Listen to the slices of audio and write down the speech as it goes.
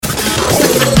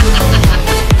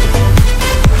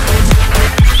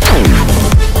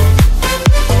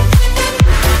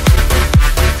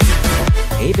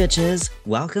bitches.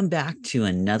 Welcome back to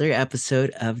another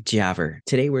episode of Jabber.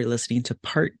 Today we're listening to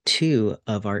part 2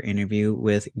 of our interview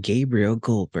with Gabriel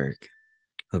Goldberg.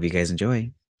 Hope you guys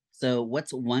enjoy. So,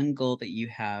 what's one goal that you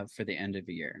have for the end of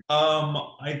the year?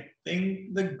 I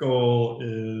think the goal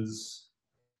is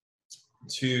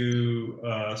to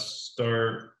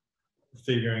start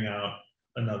figuring out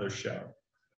another show.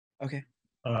 Okay.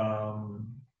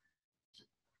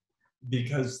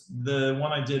 Because the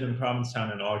one I did in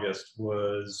Provincetown in August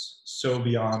was so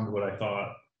beyond what I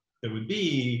thought it would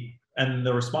be, and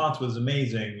the response was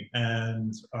amazing.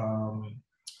 And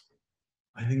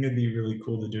I think it'd be really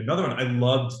cool to do another one. I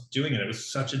loved doing it. It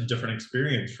was such a different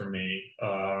experience for me,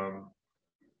 and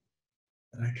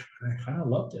I kind of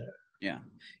loved it. Yeah.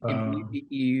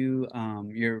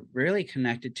 You're really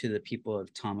connected to the people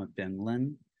of Tom of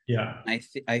Finland. Yeah.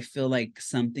 I feel like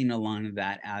something along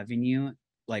that avenue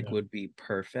would be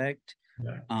perfect.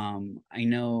 Yeah. I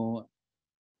know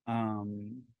I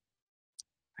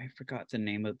forgot the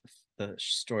name of the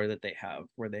store that they have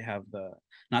where they have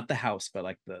not the house but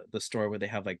like the store where they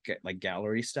have like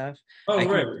gallery stuff. Oh,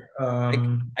 right.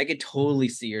 I could totally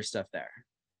see your stuff there.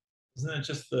 Isn't it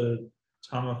just the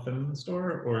Tom of Finland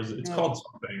store, or is it? It's called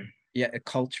something. Yeah, a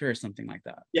culture or something like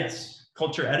that. Yes,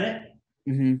 Culture Edit.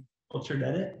 Mm-hmm. Cultured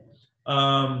Edit.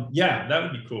 Yeah, that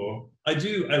would be cool. I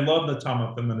love the Tom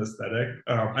of Finland aesthetic.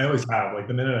 I always have. Like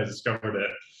the minute I discovered it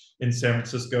in San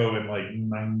Francisco in like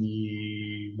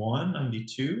 91,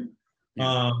 92.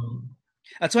 Yeah.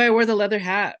 That's why I wore the leather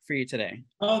hat for you today.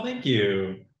 Oh, thank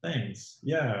you. Thanks.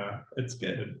 Yeah, it's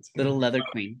good. It's good. Little leather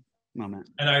queen moment.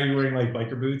 And are you wearing like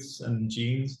biker boots and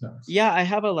jeans? No. Yeah, I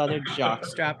have a leather jock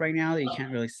strap right now that you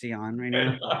can't really see on right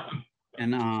now.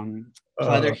 And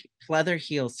pleather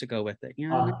heels to go with it. You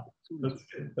know? That's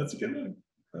good. That's a good one.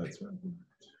 That's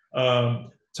right.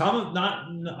 Tom,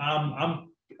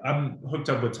 I'm hooked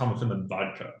up with Tom of Finland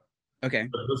vodka. Okay.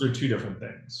 But those are two different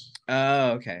things.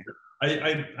 Oh, okay.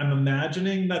 I'm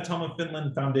imagining that Tom of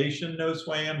Finland Foundation knows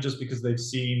who I am just because they've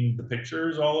seen the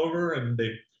pictures all over and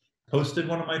they've posted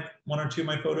one or two of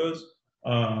my photos.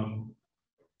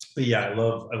 But yeah, I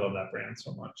love that brand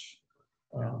so much.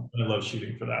 I love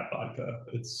shooting for that vodka.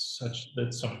 It's so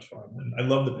much fun, and I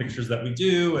love the pictures that we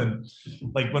do, and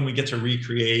like when we get to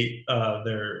recreate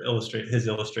his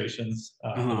illustrations.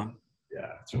 Yeah,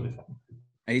 it's really fun.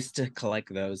 I used to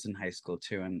collect those in high school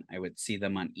too, and I would see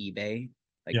them on eBay,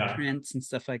 prints and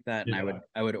stuff like that, and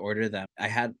I would order them.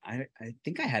 I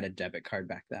think I had a debit card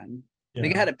back then. I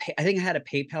think I had a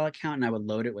PayPal account, and I would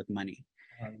load it with money,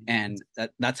 and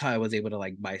that's how I was able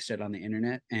to buy shit on the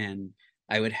internet. And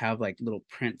I would have little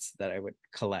prints that I would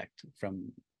collect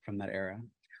from that era.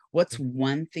 What's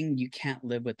one thing you can't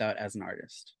live without as an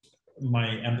artist?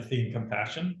 My empathy and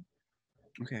compassion.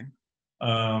 Okay.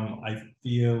 I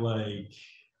feel like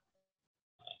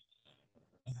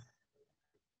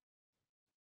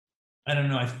I don't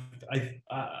know.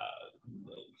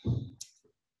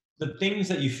 The things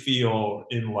that you feel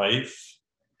in life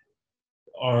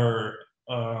are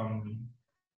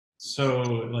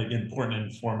so important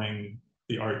in forming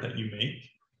the art that you make.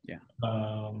 Yeah.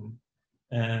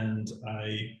 And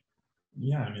I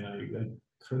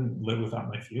couldn't live without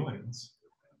my feelings.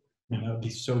 I mean, that would be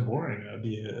so boring. That would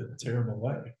be a terrible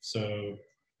life. So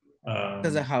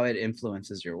because of how it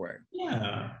influences your work.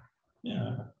 Yeah.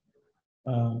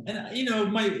 And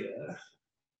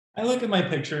I look at my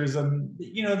pictures and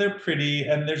they're pretty,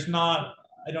 and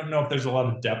I don't know if there's a lot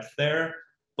of depth there,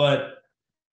 but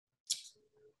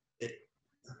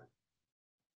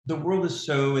the world is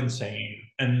so insane,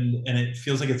 and it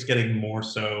feels like it's getting more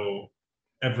so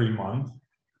every month.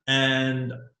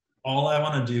 And all I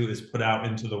want to do is put out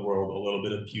into the world a little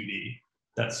bit of beauty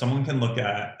that someone can look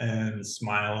at and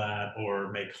smile at,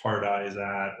 or make hard eyes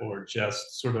at, or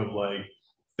just sort of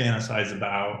fantasize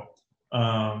about,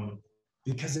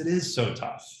 because it is so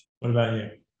tough. What about you?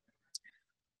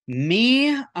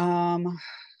 Me,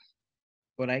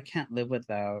 what I can't live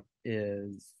without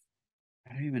is,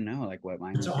 I don't even know what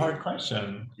mine. It's a hard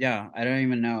question. Yeah, I don't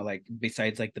even know.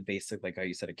 Besides the basic, how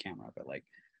you said, a camera, but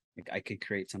I could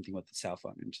create something with a cell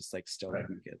phone and just still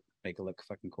make it look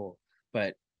fucking cool.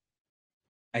 But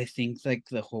I think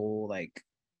the whole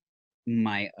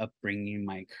my upbringing,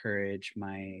 my courage,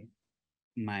 my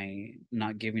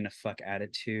not giving a fuck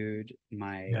attitude,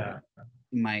 my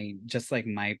just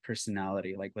my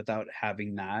personality, without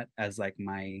having that as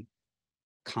my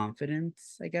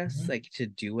confidence, I guess, to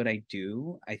do what I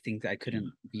do, I think I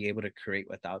couldn't be able to create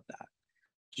without that.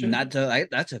 Sure. And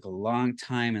that took a long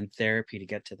time in therapy to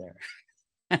get to there.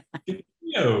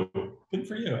 Good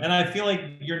for you. And I feel like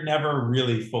you're never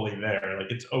really fully there.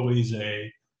 It's always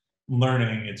a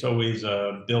learning. It's always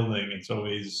building. It's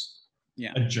always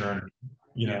Yeah. a journey.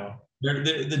 You Yeah. know,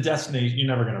 the destination. You're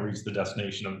never going to reach the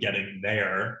destination of getting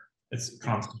there. It's a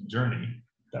constant journey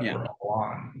that Yeah. we're all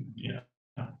on. You know,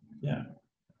 yeah.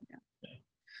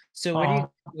 So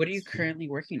what are you currently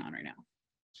working on right now?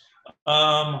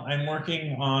 I'm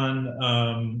working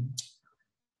on.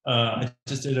 I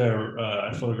just did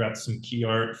I photographed some key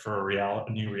art for a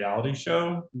new reality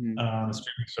show Mhm. on a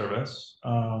streaming service,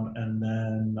 and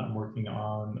then I'm working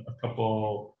on a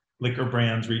couple liquor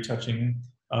brands retouching.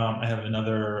 I have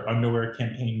another underwear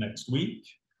campaign next week,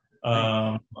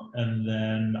 Nice. and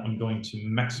then I'm going to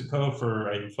Mexico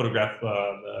for I photograph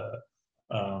the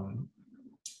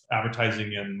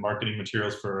advertising and marketing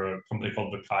materials for a company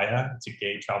called Vacaya. It's a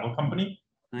gay travel company.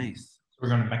 Nice. So we're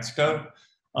going to Mexico.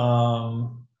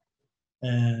 Um,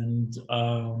 and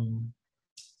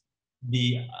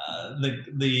the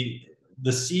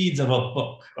seeds of a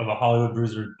book, of a Hollywood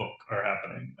Bruiser book, are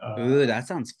happening. Ooh, that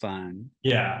sounds fun.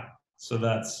 Yeah, so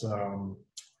that's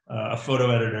a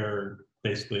photo editor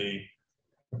basically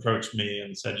approached me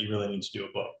and said, "You really need to do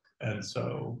a book," and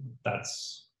so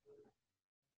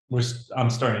I'm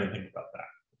starting to think about that.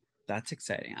 That's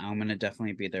exciting. I'm gonna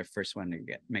definitely be their first one to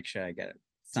make sure I get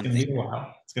It's gonna be something. a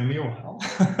while. It's gonna be a while,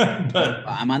 but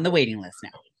I'm on the waiting list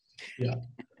now. yeah.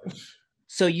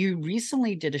 So you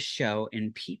recently did a show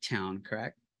in Pete Town,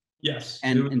 correct? Yes.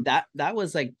 And that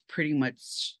was like pretty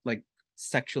much like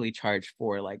sexually charged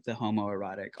for like the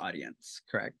homoerotic audience,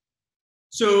 correct?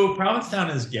 So Provincetown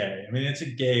is gay. I mean, it's a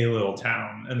gay little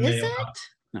town, and Is it?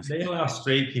 No. they allow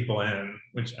straight people in,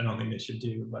 which I don't think they should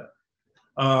do. But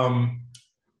um,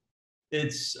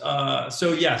 it's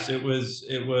so yes, it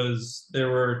was there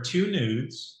were two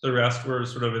nudes. The rest were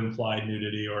sort of implied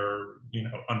nudity, or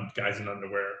guys in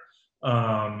underwear.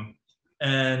 Um,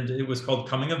 and it was called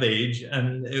Coming of Age,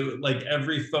 and like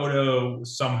every photo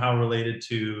somehow related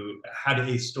to had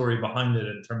a story behind it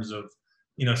in terms of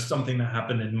something that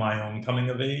happened in my own coming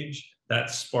of age that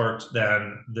sparked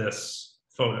then this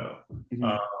photo. Mhm.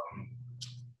 um,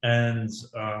 and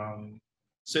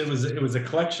so it was a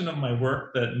collection of my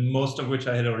work, that most of which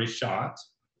I had already shot.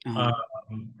 Uh-huh.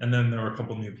 And then there were a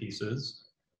couple new pieces,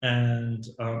 and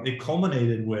it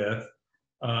culminated with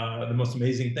the most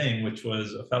amazing thing, which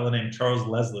was a fellow named Charles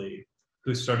Leslie,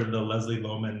 who started the Leslie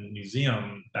Lohman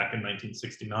Museum back in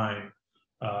 1969.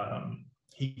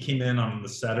 He came in on the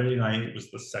Saturday night. It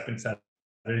was the second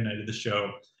Saturday night of the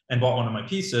show, and bought one of my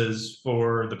pieces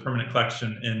for the permanent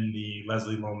collection in the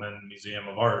Leslie Lohman Museum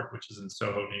of Art, which is in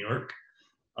Soho, New York.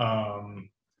 Um,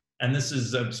 and this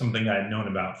is something I had known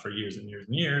about for years and years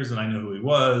and years, and I knew who he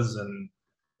was, and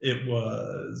it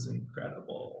was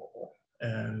incredible.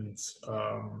 And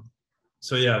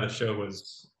so yeah, the show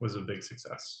was a big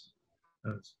success. I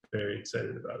was very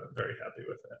excited about it, very happy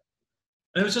with it.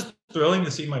 And it was just thrilling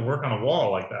to see my work on a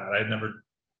wall like that. I had never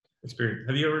experienced.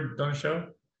 Have you ever done a show?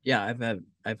 Yeah, I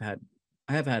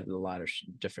have had a lot of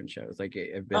different shows. Like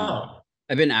Oh,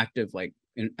 I've been active like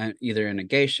in either in a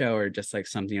gay show or just like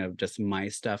something of just my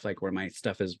stuff, like where my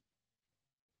stuff is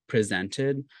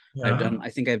presented. yeah. I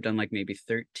think I've done like maybe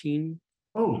 13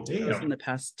 Oh, shows in damn. the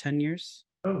past 10 years.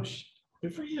 Oh,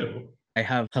 good for you. I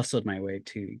have hustled my way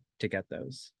to get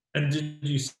those. And did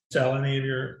you sell any of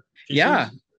your Yeah.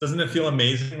 pieces? Doesn't it feel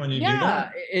amazing when you do Yeah.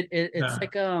 that?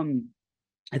 Yeah.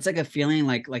 It's like a feeling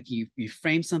like you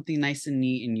frame something nice and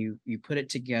neat and you put it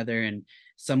together and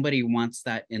somebody wants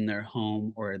that in their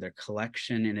home or their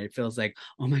collection and it feels like,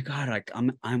 oh my God, like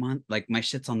I'm on, like my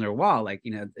shit's on their wall. Like,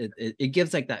 it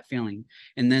gives like that feeling.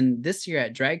 And then this year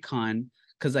at DragCon,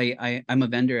 because I'm a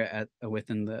vendor at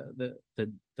within the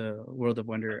World of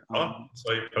Wonder. Oh,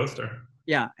 so your poster.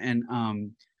 Yeah. And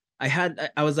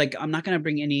I was like, I'm not gonna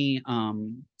bring any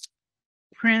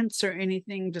prints or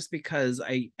anything just because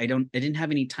I didn't have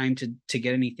any time to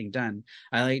get anything done.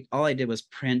 All I did was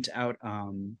print out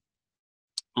on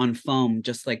foam,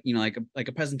 just like like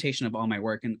a presentation of all my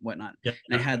work and whatnot. Yeah.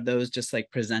 And I had those just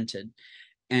like presented,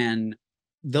 and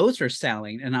those were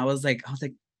selling. And I was like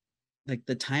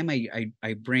the time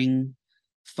I bring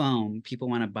foam, people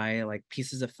want to buy like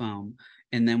pieces of foam,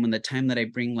 and then when the time that I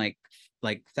bring like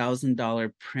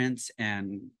 $1,000 prints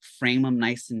and frame them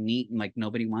nice and neat and like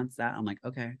nobody wants that, I'm like,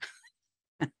 okay.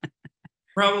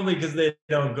 Probably because they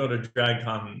don't go to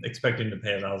DragCon expecting to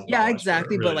pay $1,000. Yeah,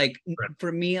 exactly. Really But like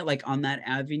for me, like on that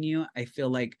avenue, I feel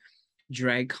like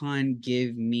DragCon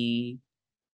gave me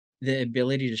the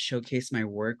ability to showcase my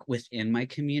work within my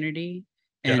community.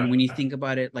 And Yeah. when you think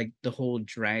about it, like the whole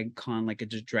drag con, like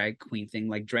it's a drag queen thing,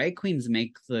 like drag queens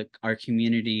make our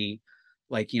community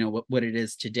like what it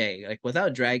is today. Like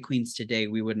without drag queens today,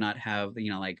 we would not have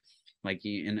like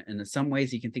in some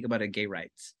ways you can think about it, gay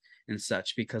rights. and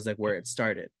such, because like where it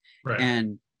started. Right.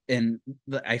 And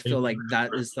I feel like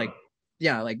that is like,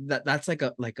 yeah, like that's like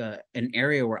an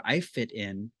area where I fit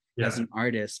in as Yeah. an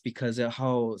artist, because of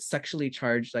how sexually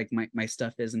charged like my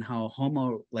stuff is, and how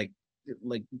like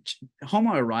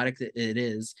homoerotic it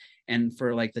is, and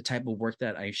for like the type of work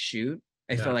that I shoot,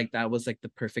 I feel Yeah. like that was like the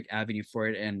perfect avenue for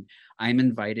it. And I'm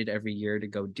invited every year to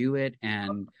go do it,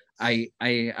 and I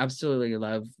absolutely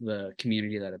love the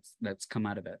community that's come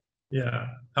out of it. Yeah.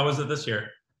 How was it this year?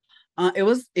 It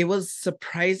was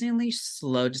surprisingly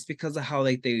slow, just because of how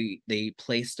like they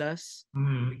placed us,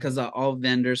 Mm, because all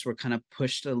vendors were kind of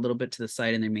pushed a little bit to the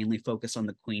side, and they mainly focused on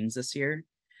the queens this year.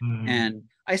 mm. And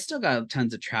I still got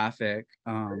tons of traffic.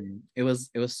 It was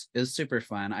super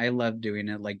fun. I love doing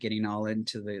it, like getting all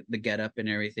into the get up and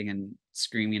everything, and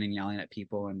screaming and yelling at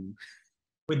people. And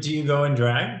But do you go in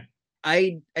drag?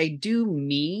 I do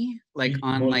me like You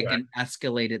on go in like drag. an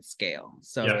escalated scale.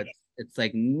 So Yeah. it's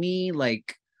like me,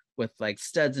 like with like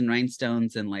studs and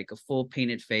rhinestones and like a full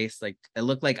painted face. Like I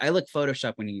look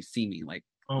Photoshop when you see me.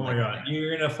 Oh my Like God.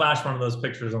 You're gonna flash one of those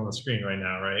pictures on the screen right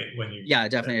now, right? When you yeah,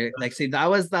 definitely. Like see, that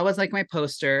was like my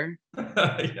poster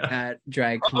yeah. at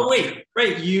drag Oh con. wait,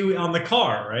 right. You on the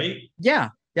car, right? Yeah,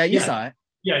 you Yeah. saw it.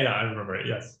 Yeah, I remember it.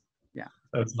 Yes. Yeah.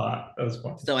 That was hot. That was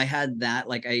fun. So I had that,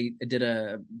 like I did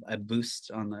a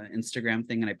boost on the Instagram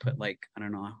thing, and I put like, I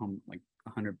don't know, like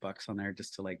 $100 on there,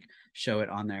 just to like show it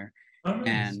on there. Oh,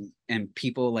 nice. And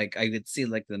people, like I could see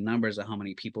like the numbers of how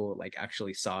many people like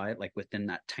actually saw it, like within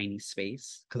that tiny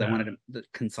space, because I Yeah. wanted to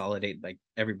consolidate like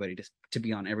everybody to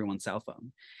be on everyone's cell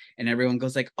phone. And everyone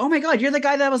goes like, "Oh my God, you're the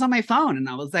guy that was on my phone." And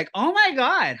I was like, "Oh my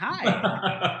God,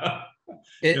 hi."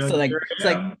 You're It, like, so like here it's I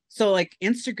like am. so like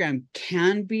Instagram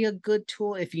can be a good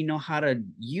tool if you know how to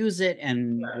use it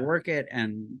and work it,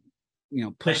 and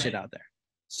push it out there.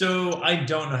 So I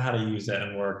don't know how to use it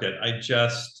and work it. I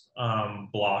just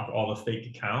block all the fake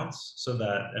accounts so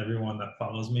that everyone that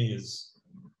follows me is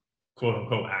quote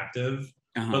unquote active.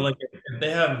 But Uh-huh. like if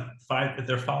they have if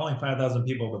they're following 5,000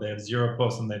 people, but they have zero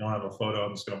posts and they don't have a photo,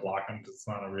 I'm just gonna block them because it's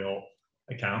not a real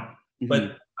account. Hmm.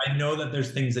 But I know that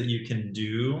there's things that you can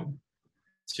do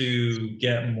to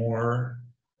get more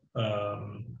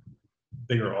um,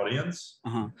 bigger audience.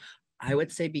 Uh-huh. I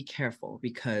would say be careful,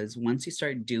 because once you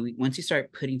start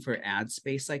putting for ad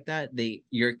space like that,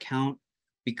 your account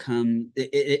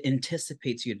it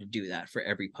anticipates you to do that for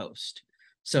every post.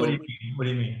 What do you So mean? What do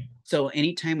you mean? so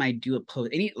anytime I do a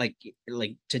post, like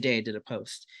today I did a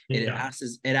post, Yeah.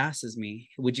 it asks me,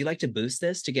 would you like to boost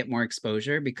this to get more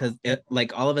exposure? Because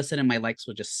like all of a sudden my likes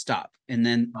will just stop, and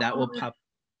then that will pop.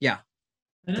 Yeah,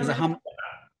 I because never of thought how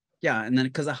yeah, and then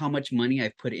because of how much money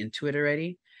I've put into it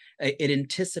already, it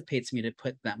anticipates me to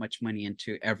put that much money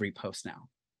into every post now.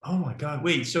 Oh my God.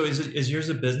 Wait, so is yours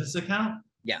a business account?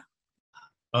 Yeah.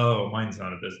 Oh, mine's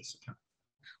not a business account.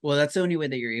 Well, that's the only way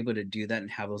that you're able to do that and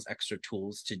have those extra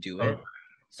tools to do it. Okay.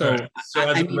 All right. So So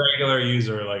as I a mean, regular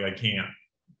user, like I can't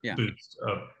yeah, boost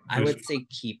I boost. would say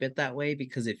keep it that way,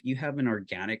 because if you have an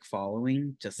organic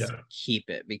following, just Yeah. keep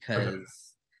it, Okay.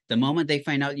 because the moment they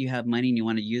find out you have money and you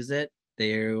want to use it,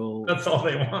 they'll That's all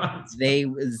they want. they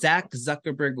Zach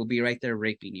Zuckerberg will be right there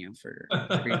raping you for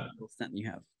every little cent you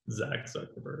have. Zach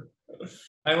Zuckerberg.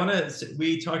 I want to.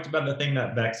 We talked about the thing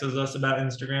that vexes us about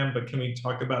Instagram, but can we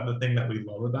talk about the thing that we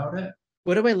love about it?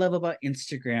 What do I love about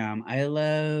Instagram? I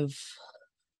love.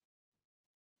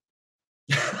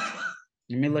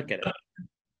 Let me look at it.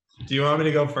 Do you want me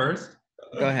to go first?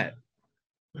 Go ahead.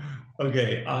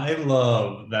 Okay, I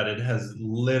love that it has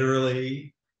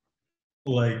literally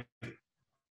like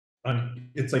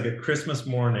it's like a Christmas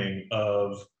morning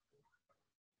of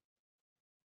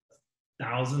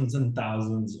thousands and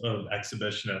thousands of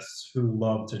exhibitionists who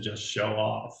love to just show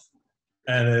off.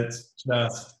 And it's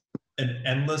just an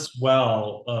endless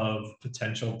well of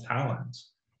potential talent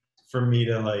for me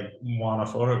to like want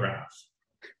to photograph.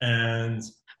 And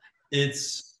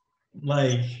it's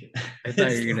like I thought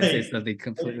it's you were gonna say like something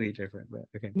completely different, but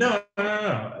okay. no.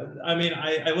 I mean,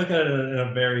 I look at it in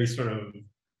a very sort of,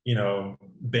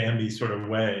 Bambi sort of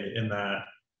way, in that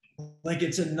like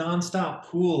it's a nonstop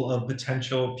pool of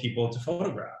potential people to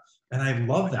photograph. And I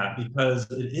love that because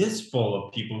it is full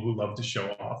of people who love to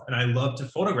show off. And I love to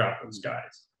photograph those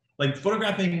guys. Like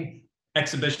photographing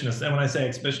exhibitionists. And when I say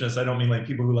exhibitionists, I don't mean like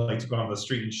people who like to go on the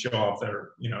street and show off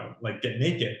their, like get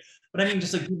naked. But I mean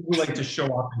just like people who like to show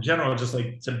off in general, just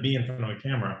like to be in front of a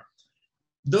camera.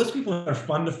 Those people are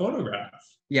fun to photograph.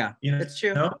 Yeah, You it's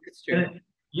true. know? It's true.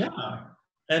 Yeah.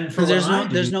 And for Because what there's I no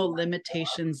there's do, no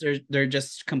limitations. They're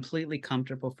just completely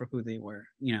comfortable for who they were,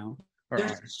 or they're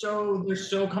are. so they're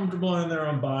so comfortable in their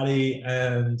own body,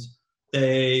 and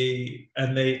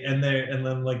and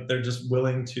then like they're just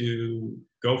willing to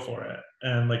go for it.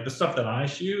 And like the stuff that I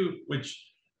shoot, which,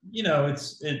 you know,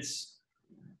 it's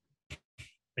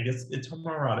I guess it's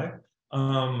homoerotic.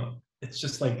 It's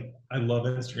just like I love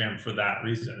Instagram for that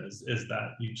reason, is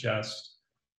that you just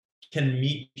can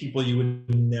meet people you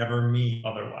would never meet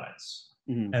otherwise.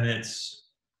 Mhm. And it's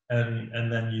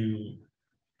and then you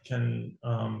can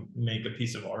make a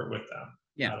piece of art with them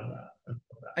Yeah, out of that.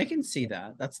 I can see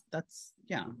that. That's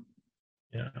yeah.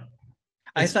 Yeah.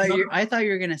 I It's thought not, you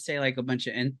were gonna say like a bunch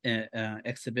of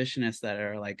exhibitionists that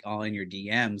are like all in your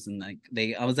DMs and like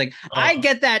they. I was like, I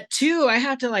get that too. I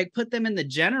have to like put them in the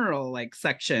general like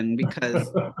section because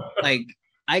like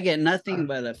I get nothing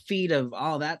but a feed of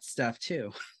all that stuff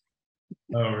too.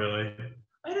 oh really?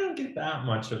 I don't get that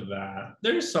much of that.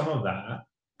 There's some of that,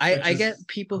 I which get is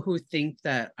people who think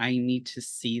that I need to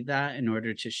see that in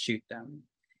order to shoot them,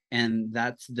 and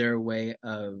that's their way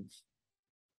of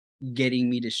getting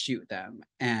me to shoot them.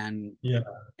 yeah.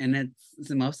 And it's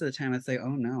most of the time it's like,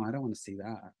 oh no, I don't want to see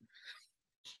that.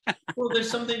 Well, there's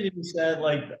something to be said.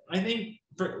 Like I think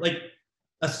for like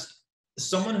a,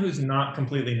 someone who's not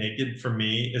completely naked for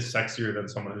me is sexier than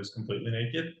someone who's completely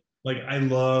naked. Like I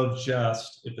love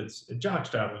just if it's a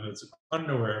jockstrap, if it's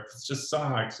underwear, if it's just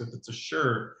socks, if it's a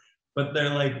shirt, but they're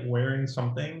like wearing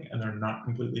something and they're not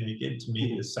completely naked. To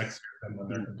me, is sexier than when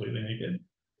they're completely naked.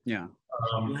 Yeah,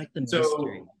 you like the mystery.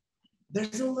 So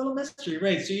there's a little mystery,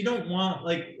 right? So you don't want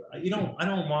like you don't. I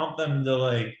don't want them to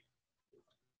like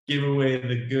give away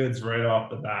the goods right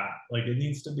off the bat. Like it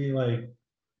needs to be like,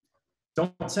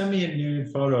 don't send me a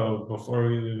nude photo before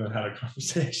we even had a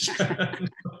conversation.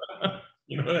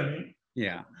 You know what I mean?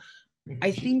 Yeah.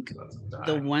 I think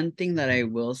the one thing that I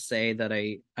will say that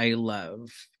I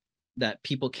love that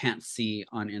people can't see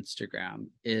on Instagram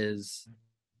is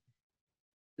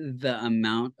the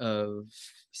amount of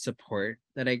support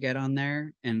that I get on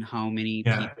there and how many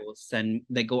people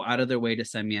they go out of their way to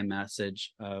send me a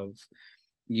message of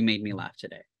you made me laugh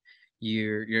today.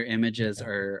 Your images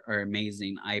are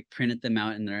amazing. I printed them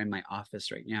out and they're in my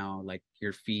office right now. Like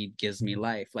your feed gives me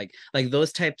life. Like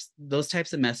those types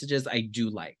of messages I do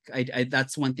like. I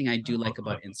that's one thing I do like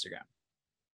about Instagram.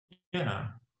 Yeah.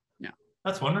 Yeah.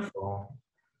 That's wonderful.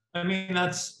 I mean,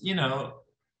 that's, you know,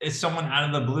 it's someone out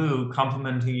of the blue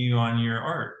complimenting you on your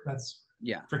art. That's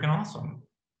freaking awesome.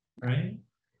 Right?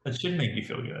 That should make you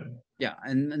feel good. Yeah.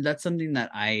 And that's something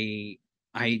that I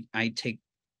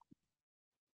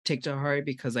take to heart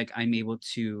because like I'm able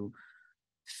to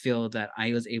feel that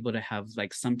I was able to have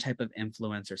like some type of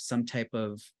influence or some type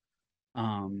of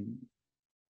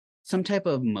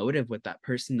motive with that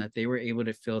person, that they were able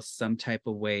to feel some type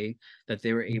of way, that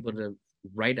they were able to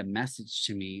write a message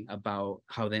to me about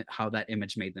how that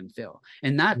image made them feel.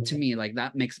 And that to me, like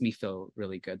that makes me feel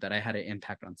really good that I had an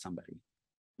impact on somebody.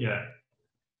 Yeah.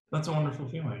 That's a wonderful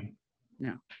feeling.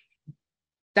 Yeah.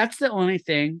 That's the only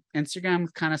thing. Instagram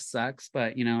kind of sucks,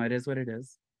 but you know, it is what it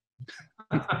is.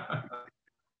 It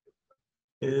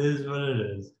is what it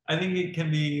is. I think it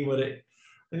can be what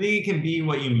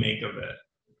you make of it.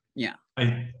 Yeah.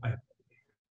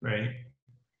 Right.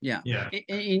 Yeah. Yeah.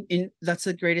 And that's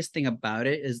the greatest thing about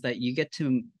it, is that you get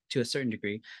to a certain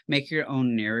degree make your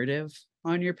own narrative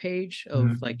on your page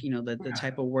of like, you know, the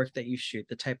type of work that you shoot,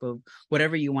 the type of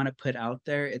whatever you want to put out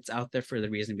there. It's out there for the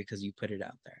reason because you put it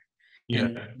out there. Yeah.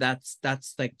 And that's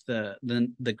like the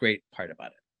great part about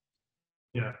it.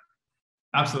 Yeah,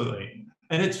 absolutely.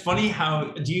 And it's funny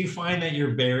how, do you find that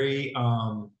you're very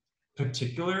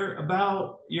particular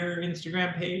about your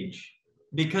Instagram page?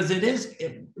 Because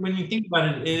when you think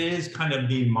about it, it is kind of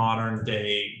the modern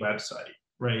day website,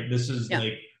 right? This is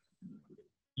like,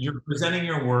 you're presenting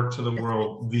your work to the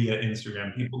world via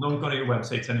Instagram. People don't go to your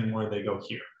websites anymore, they go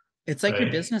here. It's like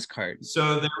your business card.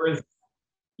 So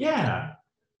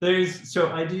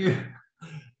so I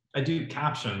do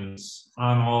captions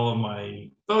on all of my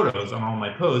photos, on all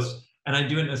my posts, and I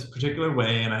do it in this particular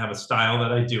way, and I have a style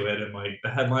that I do it, and like the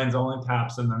headline's all in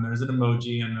caps, and then there's an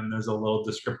emoji, and then there's a little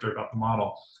descriptor about the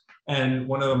model. And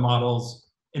one of the models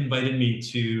invited me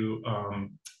to,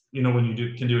 you know, when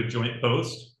you can do a joint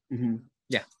post.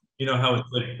 Yeah. You know how it's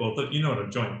like both of, you know what a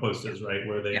joint post is, right?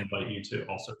 Where they invite you to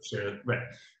also share, right?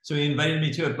 So he invited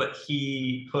me to it, but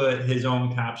he put his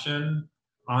own caption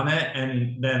on it,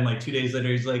 and then like 2 days later,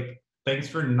 he's like, "Thanks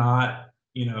for not,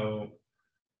 you know,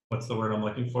 what's the word I'm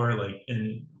looking for? Like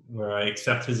where I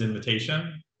accept his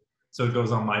invitation, so it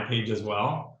goes on my page as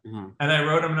well." And I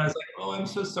wrote him, and I was like, "Oh, I'm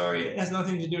so sorry. It has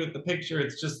nothing to do with the picture.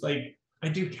 It's just like I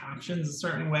do captions a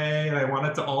certain way, and I want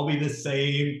it to all be the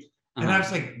same." And I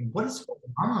was like, "What is going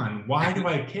on? Why do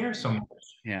I care so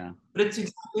much?" Yeah. But it's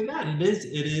exactly that.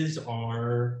 It is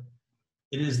our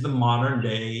it is the modern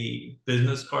day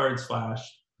business card slash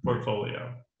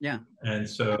portfolio. Yeah. And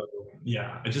so,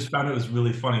 yeah, I just found it was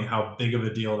really funny how big of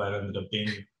a deal that ended up being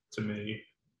to me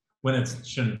when it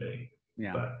shouldn't be.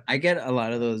 Yeah. But I get a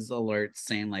lot of those alerts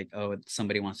saying like, oh,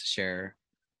 somebody wants to share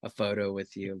a photo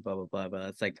with you, blah, blah, blah. But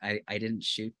it's like, I didn't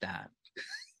shoot that.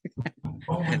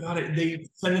 oh my God, they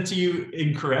sent it to you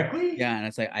incorrectly? Yeah. And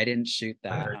it's like, I didn't shoot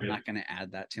that. I'm not going to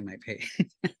add that to my page.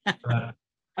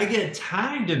 I get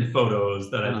tagged in photos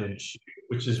that I didn't shoot,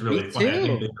 which is really funny. I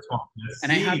think they just want me to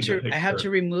And I see have to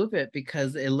remove it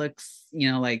because it looks,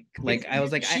 like I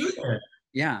was like,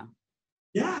 yeah.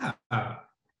 Yeah.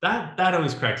 That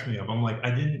always cracks me up. I'm like, I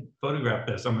didn't photograph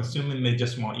this. I'm assuming they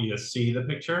just want you to see the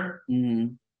picture.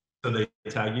 Mm-hmm. So they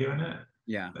tag you in it.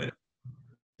 Yeah.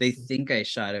 They think I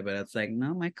shot it, but it's like,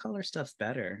 no, my color stuff's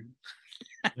better.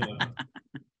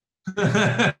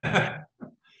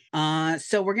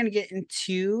 So we're gonna get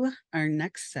into our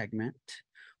next segment,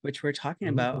 which we're talking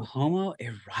about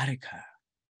homoerotica.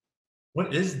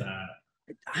 What is that?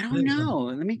 I don't know.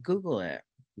 Let me Google it.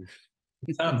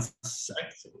 It sounds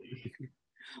sexy.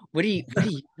 What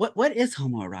is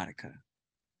homoerotica?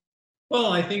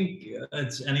 Well, I think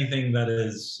it's anything that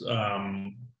is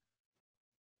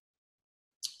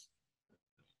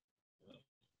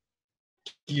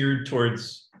geared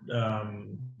towards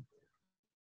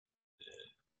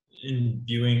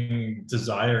imbuing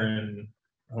desire in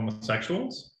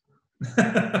homosexuals.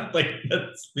 Like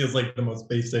that feels like the most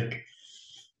basic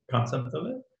concept of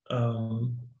it.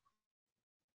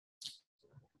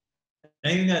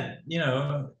 Anything that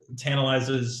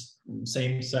tantalizes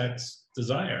same-sex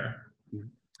desire.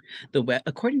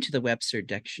 According to the Webster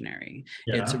Dictionary,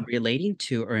 it's relating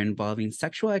to or involving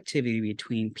sexual activity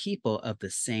between people of the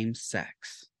same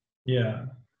sex. Yeah.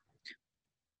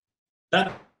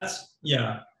 That's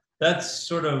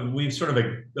sort of, we've sort of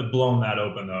blown that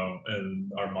open though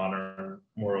in our modern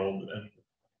world. And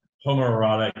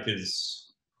homoerotic is,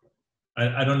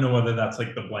 I don't know whether that's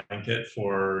like the blanket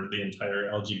for the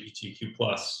entire LGBTQ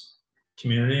plus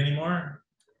community anymore,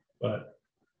 but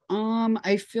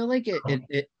I feel like it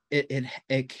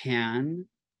can,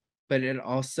 but it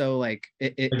also like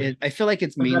I feel like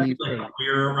it's mainly like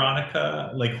queer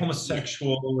erotica. Like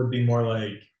homosexual would be more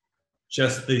like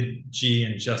just the G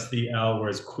and just the L,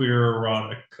 whereas queer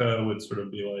erotica would sort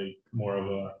of be like more of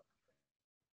a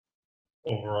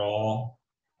overall.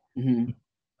 Mm-hmm.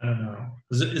 I don't know.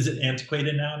 Is it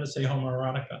antiquated now to say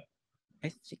homoerotica? I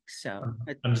think so.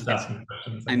 I'm just asking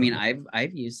questions. I mean,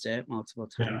 I've used it multiple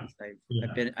times.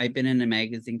 Yeah. I've been in a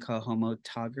magazine called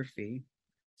Homotography.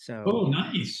 So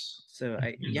nice. So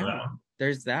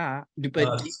there's that.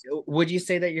 But would you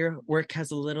say that your work has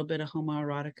a little bit of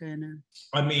homoerotica in it?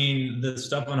 I mean, the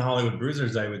stuff on Hollywood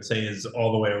Bruisers, I would say, is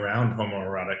all the way around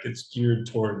homoerotic. It's geared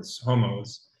towards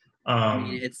homos. I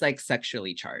mean, it's like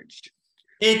sexually charged.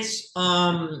 It's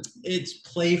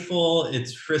playful,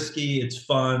 it's frisky, it's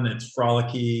fun, it's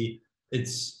frolicky.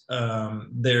 It's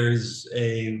there's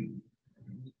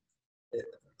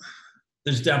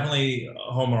definitely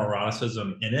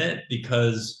homoeroticism in it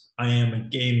because I am a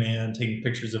gay man taking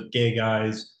pictures of gay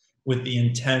guys with the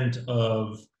intent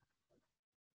of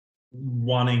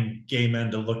wanting gay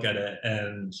men to look at it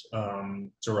and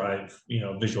derive,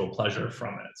 visual pleasure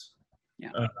from it.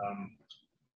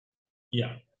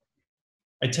 Yeah.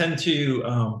 I tend to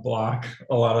block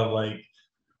a lot of like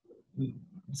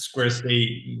square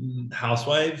state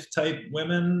housewife type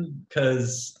women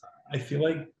because I feel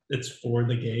like it's for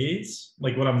the gays.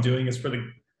 Like what I'm doing is for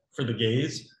the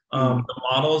gays. The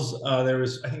models, I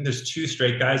think there's 2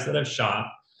 straight guys that I've shot.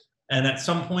 And at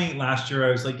some point last year,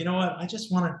 I was like, you know what? I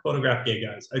just want to photograph gay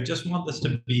guys. I just want this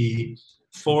to be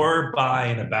for, by,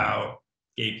 and about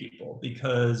gay people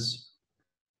because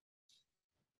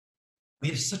we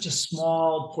have such a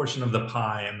small portion of the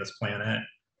pie on this planet.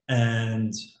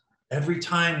 And every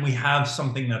time we have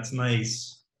something that's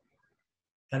nice,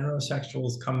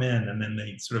 heterosexuals come in and then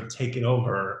they sort of take it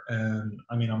over. And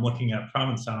I mean, I'm looking at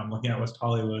Provincetown, I'm looking at West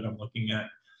Hollywood, I'm looking at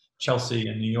Chelsea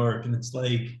and New York. And it's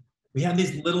like, we have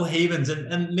these little havens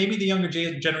and maybe the younger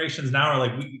generations now are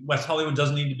like, West Hollywood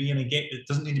doesn't need to be it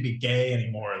doesn't need to be gay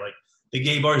anymore. Like the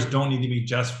gay bars don't need to be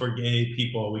just for gay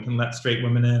people. We can let straight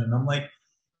women in. And I'm like,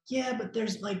 yeah, but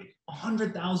there's like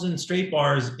 100,000 straight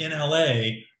bars in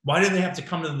LA. Why do they have to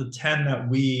come to the 10 that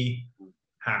we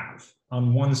have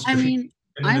on one street? I mean,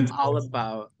 I'm all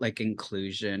about like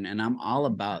inclusion and I'm all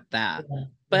about that.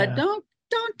 But don't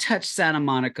don't touch Santa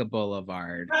Monica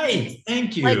Boulevard. Right.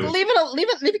 Thank you. Like leave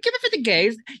it, give it for the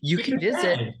gays. You Leave can it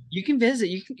visit. dead. You can visit.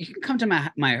 You can come to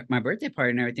my birthday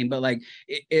party and everything. But like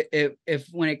if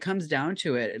when it comes down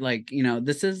to it, like, you know,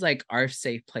 this is like our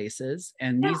safe places,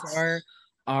 and these Yes. are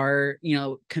our, you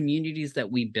know, communities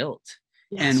that we built.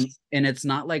 Yes. And it's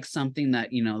not like something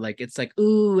that, you know, like it's like,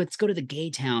 ooh, let's go to the gay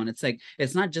town. It's like,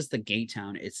 it's not just the gay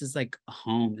town. It's just like a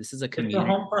home. This is a It's a community.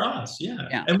 home for us, yeah.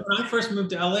 Yeah. And when I first moved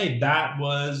to LA, that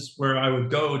was where I would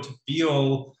go to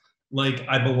feel like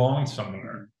I belonged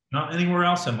somewhere. Not anywhere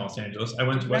else in Los Angeles. I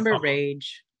went to West Remember Hollywood.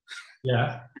 Rage?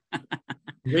 Yeah.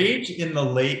 Rage in the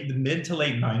mid to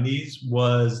late 90s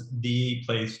was the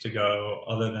place to go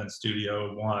other than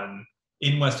Studio One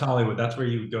in West Hollywood. That's where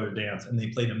you would go to dance, and they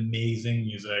played amazing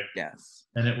music. Yes.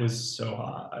 And it was so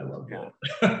hot. I loved Yeah.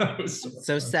 it. It was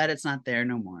So sad it's not there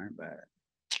no more, but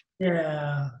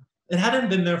yeah. It hadn't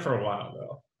been there for a while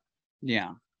though.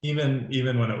 yeah. Even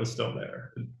when it was still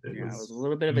there. It was a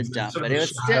little bit of a dump, sort but of it a was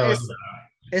shadow still of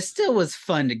that. it still was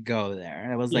fun to go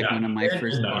there. It was like Yeah, one of my it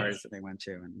first was bars nice. that I went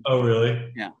to. And Oh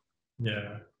really? yeah.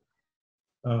 Yeah.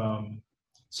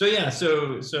 So yeah,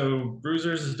 so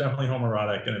Bruisers is definitely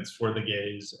homoerotic, and it's for the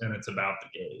gays, and it's about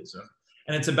the gays,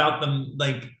 and it's about them,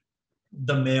 like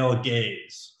the male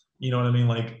gaze. You know what I mean?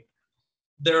 Like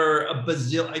there are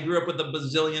I grew up with a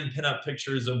bazillion pinup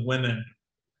pictures of women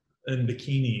in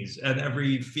bikinis, and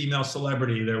every female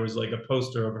celebrity there was like a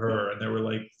poster of her, and there were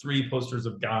like 3 posters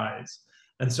of guys.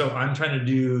 And so I'm trying to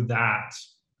do that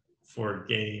for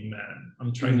gay men.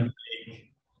 I'm trying to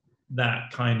make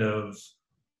that kind of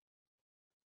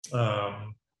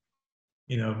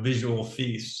you know, visual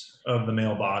feast of the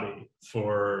male body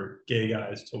for gay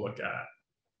guys to look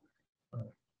at.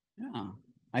 Yeah,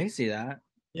 I see that.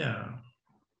 Yeah.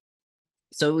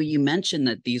 So you mentioned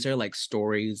that these are like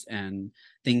stories and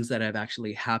things that have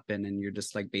actually happened, and you're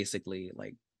just like basically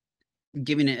like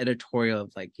giving an editorial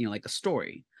of like, you know, like a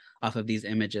story off of these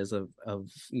images of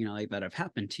you know, like that have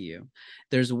happened to you.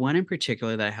 There's one in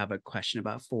particular that I have a question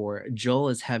about. For Joel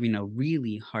is having a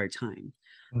really hard time.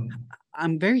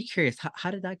 I'm very curious, how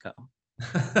did that go?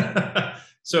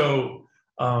 So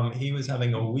he was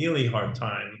having a really hard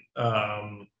time.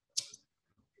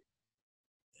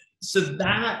 So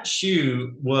that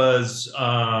shoot was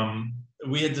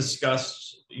we had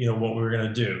discussed, you know, what we were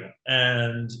gonna do,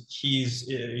 and he's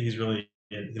really,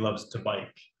 he loves to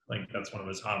bike. Like that's one of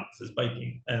his hobbies, is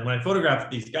biking. And when I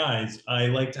photograph these guys, I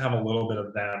like to have a little bit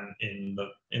of them in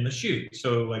the shoot.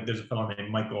 So like there's a fellow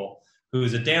named Michael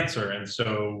who's a dancer, and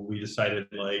so we decided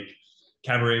like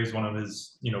Cabaret is one of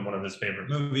his, you know, one of his favorite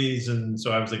movies. And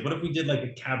so I was like, what if we did like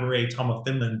a Cabaret Tom of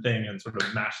Finland thing and sort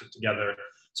of mash it together?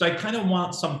 So I kind of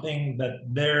want something that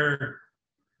they're,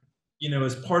 you know,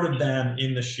 is part of them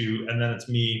in the shoot, and then it's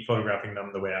me photographing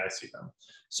them the way I see them.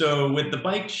 So with the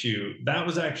bike shoot, that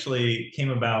was actually came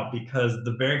about because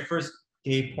the very first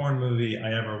gay porn movie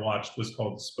I ever watched was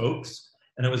called Spokes,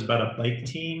 and it was about a bike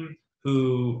team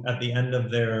who, at the end of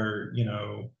their, you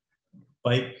know,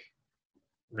 bike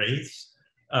race,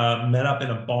 met up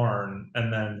in a barn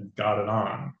and then got it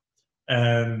on.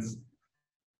 And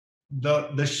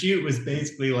the shoot was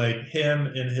basically like him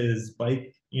in his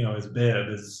bike, you know, his bib,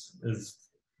 his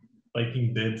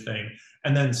biking bib thing,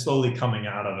 and then slowly coming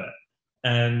out of it.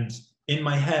 And in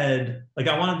my head, like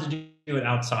I wanted to do it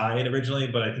outside originally,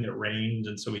 but I think it rained,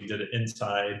 and so we did it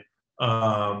inside.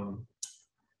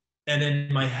 And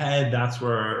in my head, that's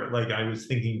where like I was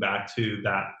thinking back to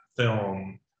that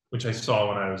film, which I saw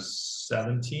when I was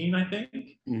 17, I think,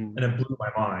 and it blew my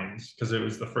mind because it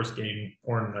was the first gay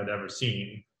porn I'd ever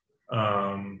seen.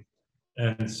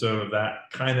 And so that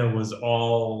kind of was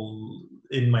all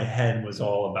in my head, was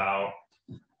all about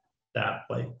that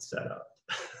bike setup.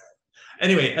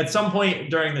 Anyway, at some point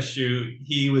during the shoot,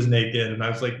 he was naked, and I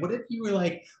was like, what if you were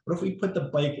like, what if we put the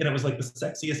bike, and it was like the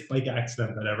sexiest bike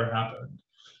accident that ever happened.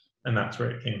 And that's where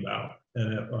it came about.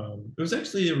 And it was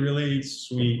actually a really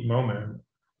sweet moment.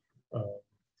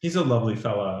 He's a lovely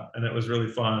fella, and it was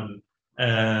really fun.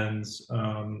 And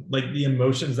like the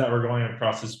emotions that were going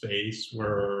across his face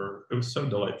were, it was so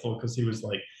delightful because he was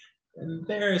like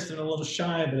embarrassed and a little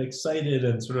shy, but excited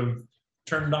and sort of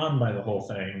turned on by the whole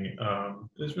thing.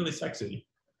 It was really sexy.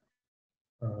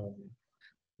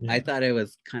 I thought it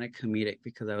was kind of comedic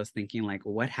because I was thinking like,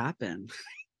 what happened?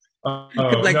 Oh,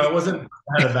 like, no, it wasn't.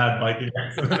 I had a bad biking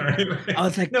accident or anything. I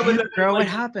was like, no, but girl, what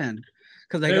happened?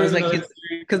 Because like I was like,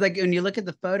 because like when you look at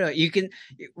the photo, you can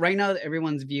right now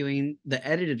everyone's viewing the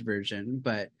edited version,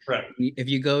 but if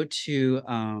you go to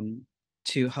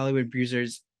Hollywood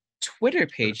Bruisers Twitter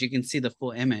page, you can see the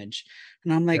full image.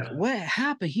 And I'm like, what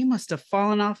happened? He must have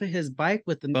fallen off of his bike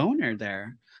with the boner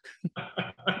there.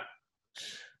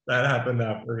 That happened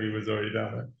after he was already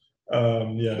down there.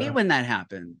 I Yeah. hate when that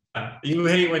happened. You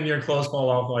hate when your clothes fall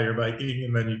off while you're biking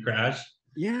and then you crash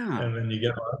Yeah. and then you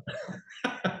get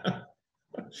on.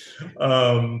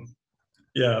 um,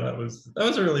 yeah, that was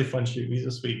a really fun shoot. He's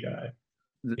a sweet guy.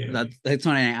 Yeah. That's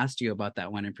when I asked you about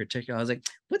that one in particular. I was like,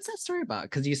 what's that story about?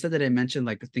 Because you said that it mentioned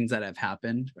like things that have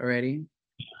happened already.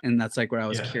 And that's like where I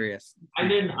was curious. I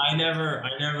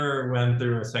never went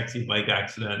through a sexy bike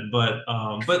accident, but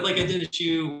like I did a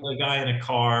shoot with a guy in a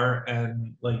car,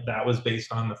 and like that was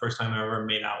based on the first time I ever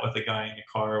made out with a guy in a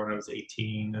car when I was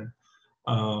 18.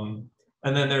 And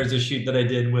then there's a shoot that I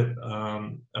did with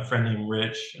a friend named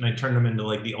Rich, and I turned him into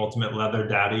like the ultimate leather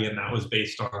daddy, and that was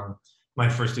based on my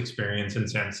first experience in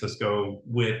San Francisco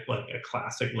with like a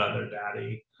classic leather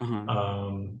daddy.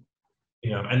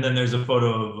 And then there's a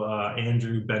photo of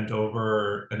Andrew bent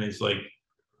over, and he's like,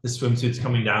 the swimsuit's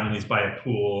coming down, and he's by a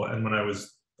pool. And when I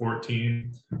was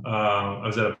 14, I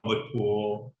was at a public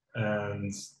pool,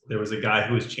 and there was a guy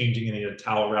who was changing, and he had a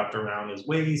towel wrapped around his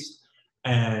waist.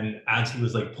 And as he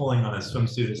was like pulling on his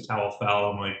swimsuit, his towel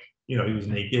fell. I'm like, he was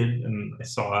naked, and I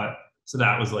saw it. So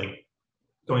that was like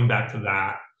going back to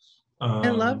that. I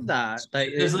love that.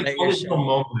 There's like all these little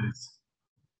moments.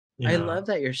 I love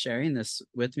that you're sharing this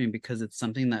with me, because it's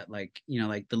something that like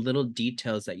the little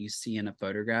details that you see in a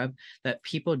photograph that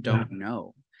people don't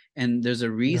know. And there's a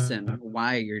reason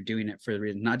why you're doing it, for the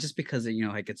reason, not just because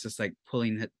like it's just like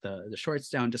pulling the shorts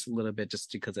down just a little bit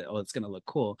just because it's going to look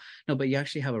cool. No, but you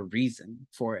actually have a reason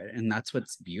for it, and that's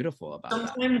what's beautiful about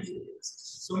that.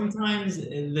 Sometimes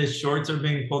the shorts are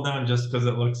being pulled down just because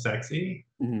it looks sexy.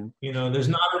 There's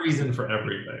not a reason for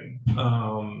everything.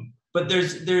 But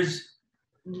there's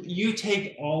you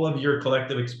take all of your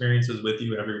collective experiences with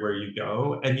you everywhere you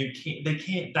go, and you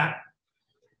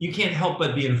can't help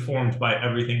but be informed by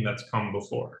everything that's come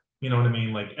before. You know what I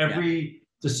mean? Like every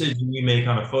decision you make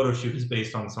on a photo shoot is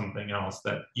based on something else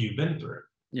that you've been through.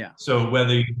 Yeah. So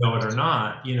whether you know it or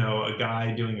not, a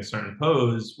guy doing a certain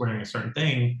pose, wearing a certain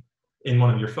thing in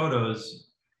one of your photos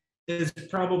is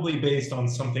probably based on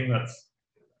something that's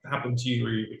happened to you,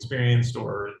 or you've experienced,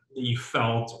 or that you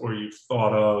felt, or you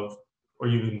thought of, or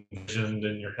you envisioned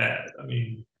in your head. I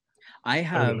mean, I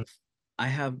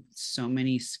have so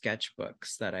many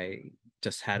sketchbooks that I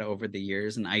just had over the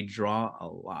years, and I draw a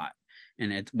lot.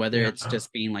 And it's whether it's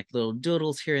just being like little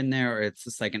doodles here and there, or it's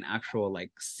just like an actual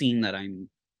like scene that I'm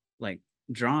like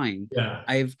drawing.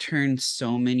 I've turned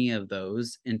so many of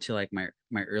those into like my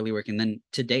early work, and then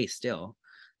today still.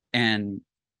 And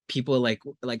people like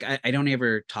I don't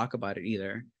ever talk about it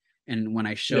either. And when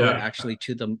I show it actually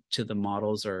to the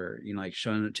models, or like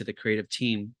showing it to the creative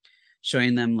team,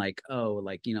 showing them like, oh,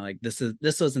 like like this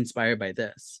was inspired by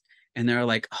this, and they're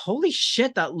like, holy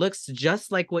shit, that looks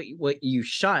just like what you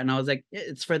shot. And I was like,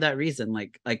 it's for that reason.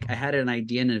 Like I had an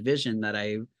idea and a vision that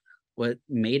I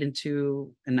made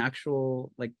into an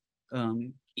actual like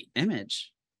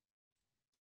image.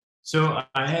 So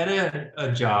I had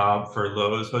a job for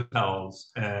Lowe's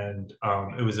Hotels, and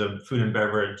it was a food and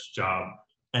beverage job.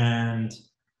 And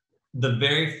the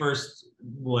very first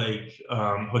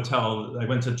hotel, I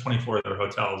went to 24 other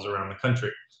hotels around the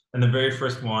country, and the very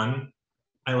first one,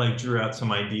 I like drew out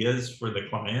some ideas for the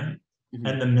client.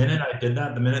 And the minute I did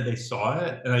that, the minute they saw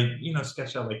it, and I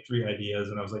sketched out like 3 ideas,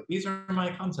 and I was like, these are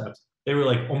my concepts. They were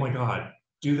like, oh my God,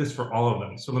 do this for all of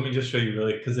them. So let me just show you,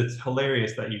 really, because it's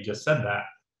hilarious that you just said that.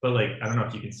 But like, I don't know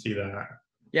if you can see that.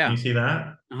 Yeah. Can you see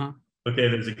that? Okay,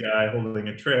 there's a guy holding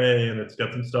a tray, and it's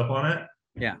got some stuff on it.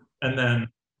 Yeah. And then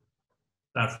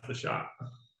that's the shot.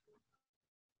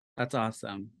 That's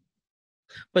awesome.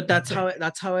 But that's how it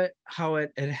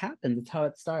happens. It's how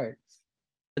it starts.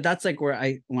 But that's like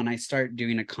where when I start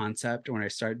doing a concept, or when I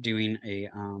start doing a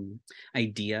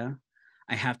idea,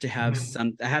 I have to have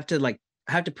I have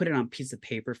to put it on a piece of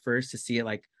paper first to see it,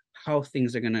 like how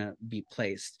things are gonna be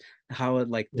placed, how it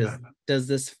like does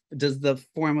the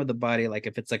form of the body, like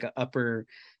if it's like a upper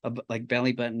like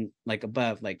belly button like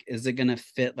above, like is it gonna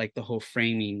fit like the whole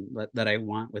framing that I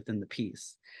want within the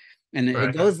piece. And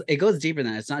it goes deeper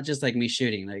than that. It's not just like me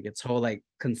shooting, like it's whole like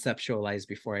conceptualized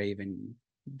before I even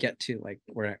get to like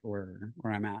where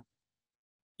I'm at.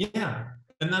 Yeah.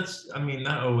 And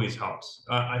that always helps.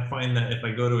 I find that if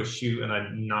I go to a shoot and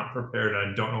I'm not prepared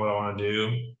and I don't know what I want to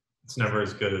do, it's never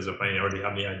as good as if I already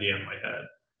have the idea in my head.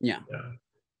 Yeah.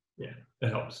 It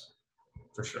helps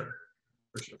for sure.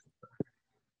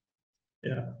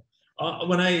 Yeah.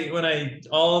 When I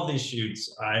all of these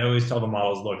shoots, I always tell the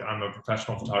models, look, I'm a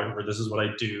professional photographer. This is what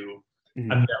I do. I'm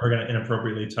never going to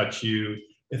inappropriately touch you.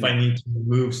 If I need to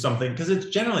move something, because it's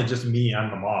generally just me, I'm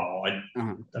the model.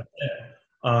 That's it.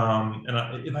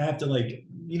 If I have to like,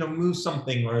 move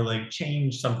something or like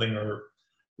change something, or,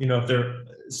 if there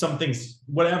something's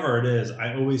whatever it is,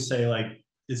 I always say like,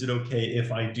 is it okay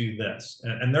if I do this?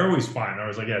 And they're always fine. I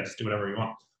was like, yeah, just do whatever you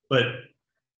want. But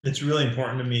it's really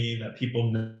important to me that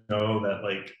people know that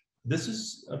like, this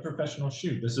is a professional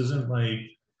shoot. This isn't like,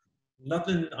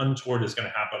 nothing untoward is going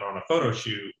to happen on a photo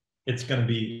shoot. It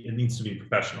needs to be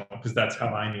professional, because that's how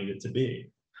I need it to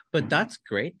be. But that's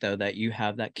great though that you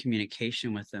have that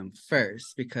communication with them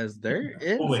first, because there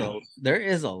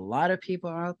is a lot of people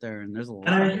out there, and there's a lot.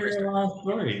 And I hear a lot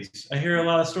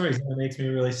of stories. And it makes me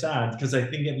really sad, because I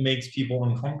think it makes people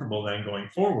uncomfortable then going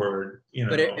forward.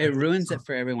 But it ruins it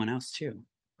for everyone else too.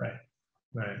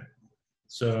 Right.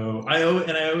 So I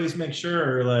always make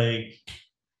sure, like,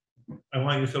 I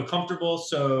want you to feel comfortable.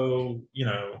 So,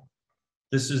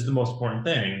 this is the most important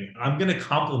thing. I'm going to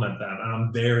compliment that. And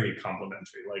I'm very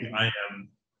complimentary. Like,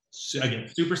 I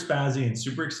get super spazzy and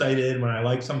super excited when I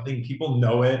like something. People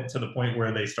know it to the point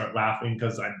where they start laughing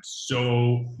because I'm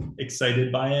so excited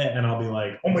by it. And I'll be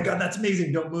like, oh my God, that's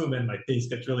amazing. Don't move. And my face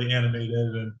gets really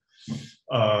animated.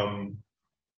 And,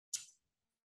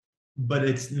 but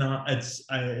it's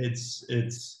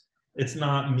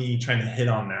not me trying to hit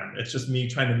on them. It's just me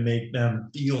trying to make them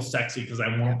feel sexy, because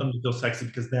I want them to feel sexy,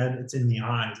 because then it's in the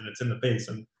eyes and it's in the face.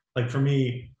 And like, for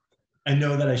me, I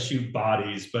know that I shoot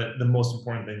bodies, but the most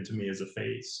important thing to me is a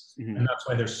face. Mm-hmm. And that's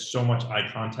why there's so much eye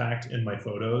contact in my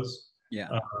photos. Yeah.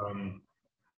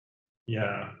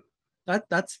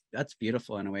 That's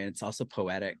beautiful in a way. It's also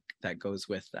poetic, that goes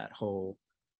with that whole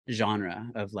genre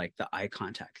of like the eye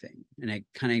contact thing. And it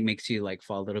kind of makes you like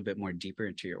fall a little bit more deeper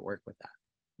into your work with that.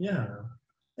 Yeah.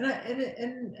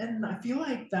 And I feel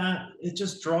like that it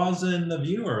just draws in the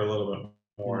viewer a little bit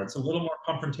more. Mm-hmm. It's a little more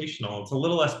confrontational. It's a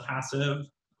little less passive,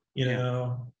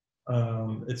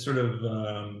 it sort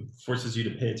of forces you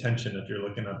to pay attention if you're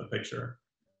looking at the picture.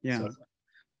 Yeah. So,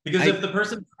 because if the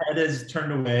person's head is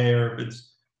turned away, or if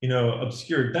it's,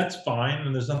 obscured, that's fine.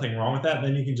 And there's nothing wrong with that.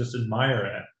 Then you can just admire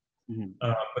it. Mm-hmm.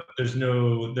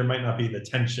 But there might not be the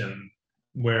tension,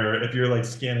 where if you're like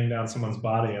scanning down someone's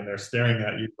body and they're staring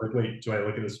at you, like, wait, do I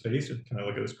look at his face, or can I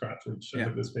look at his crotch, or should I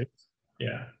look at his face?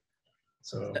 Yeah.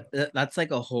 So that's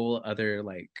like a whole other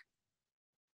like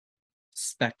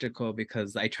spectacle,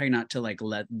 because I try not to like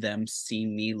let them see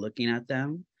me looking at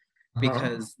them,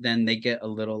 because then they get a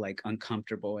little like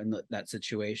uncomfortable in that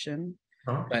situation.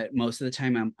 But most of the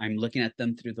time I'm looking at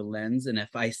them through the lens, and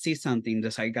if I see something,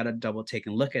 I gotta double take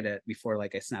and look at it before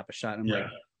like I snap a shot.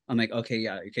 I'm like, okay,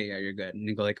 you're good. And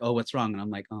you go like, oh, what's wrong? And I'm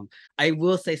like, I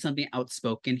will say something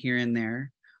outspoken here and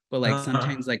there, but like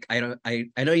sometimes like I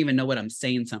don't even know what I'm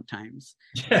saying sometimes.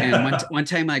 And one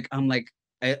time like I'm like,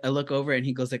 I look over and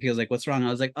he goes like, what's wrong?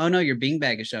 I was like, oh no, your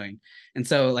beanbag is showing. And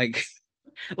so like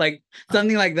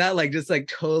something like that, like just like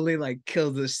totally like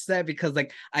kills the set, because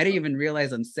like I didn't even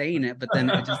realize I'm saying it, but then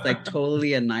it just like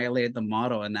totally annihilated the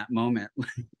model in that moment.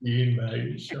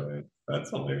 Beanbag is showing. That's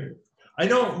hilarious. I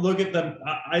don't look at them.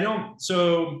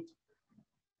 So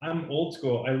I'm old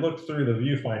school. I look through the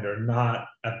viewfinder, not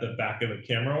at the back of the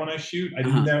camera when I shoot. I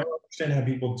never understand how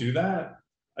people do that.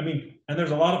 I mean, and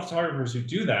there's a lot of photographers who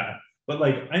do that, but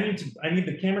like I need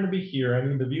the camera to be here. I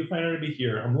need the viewfinder to be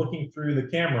here. I'm looking through the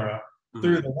camera,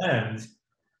 through the lens.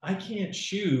 I can't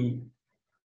shoot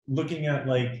looking at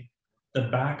like the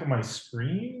back of my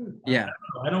screen. Yeah.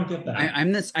 I don't get that.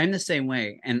 I'm the same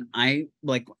way. And I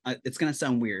like, it's going to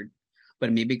sound weird,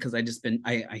 but maybe because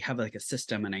I have like a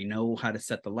system and I know how to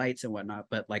set the lights and whatnot,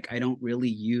 but like, I don't really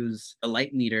use a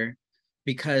light meter,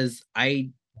 because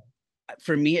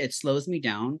for me, it slows me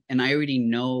down, and I already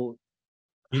know.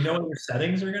 You know what your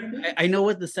settings are going to be? I know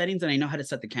what the settings, and I know how to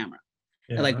set the camera.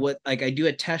 Yeah. Like I do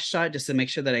a test shot just to make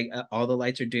sure that all the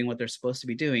lights are doing what they're supposed to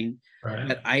be doing. Right.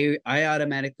 But I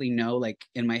automatically know like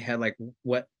in my head, like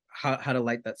how to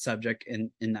light that subject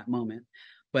in that moment.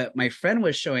 But my friend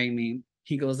was showing me,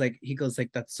 he goes like,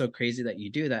 that's so crazy that you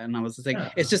do that. And I was just like,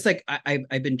 it's just like,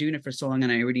 I've been doing it for so long,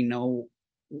 and I already know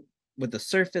with the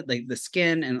surface, like the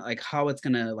skin, and like how it's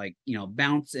going to like,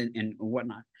 bounce and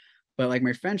whatnot. But like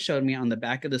my friend showed me on the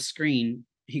back of the screen,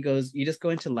 he goes, you just go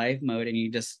into live mode and you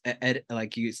just edit,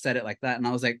 like you set it like that. And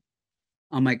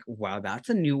I'm like, wow, that's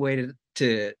a new way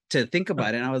to think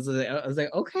about it. And I was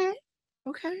like, okay.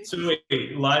 So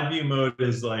wait, live view mode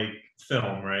is like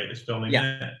film, right? It's filming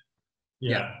it.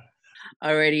 Yeah.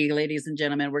 Alrighty, ladies and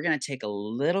gentlemen, we're going to take a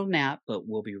little nap, but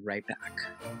we'll be right back.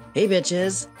 Hey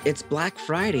bitches, it's Black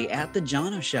Friday at the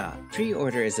Jono Shop.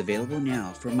 Pre-order is available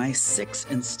now for my 6th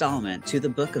installment to the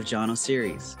Book of Jono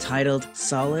series, titled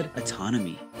Solid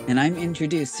Autonomy. And I'm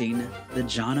introducing the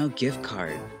Jono gift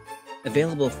card.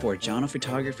 Available for Jono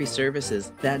photography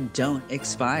services that don't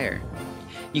expire.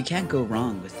 You can't go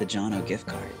wrong with the Jono gift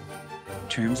card.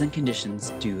 Terms and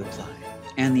conditions do apply.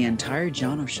 And the entire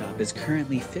Jono shop is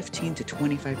currently 15 to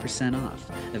 25% off.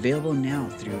 Available now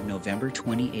through November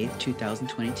 28th,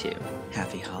 2022.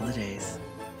 Happy holidays.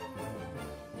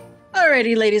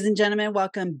 Alrighty, ladies and gentlemen,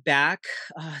 welcome back.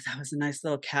 That was a nice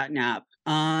little cat nap.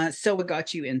 So what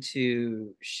got you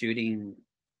into shooting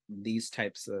these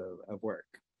types of work?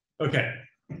 Okay.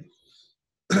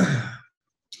 When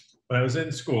I was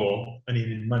in school, I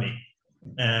needed money.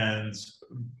 And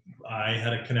I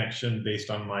had a connection based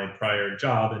on my prior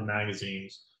job in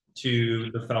magazines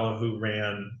to the fellow who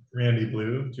ran Randy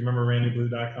Blue. Do you remember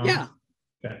randyblue.com? Yeah.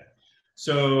 Okay.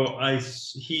 So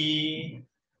he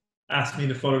asked me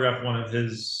to photograph one of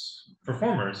his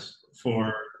performers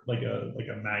for like a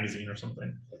magazine or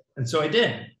something. And so I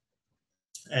did.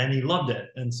 And he loved it.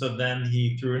 And so then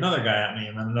he threw another guy at me,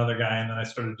 and then another guy, and then I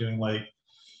started doing like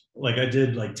I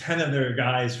did like 10 other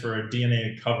guys for a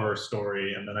DNA cover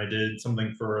story, and then I did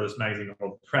something for this magazine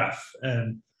called Pref.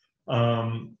 And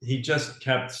he just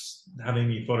kept having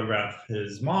me photograph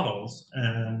his models,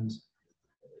 and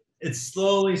it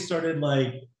slowly started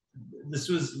like, this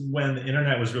was when the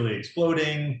internet was really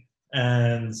exploding,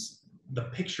 and the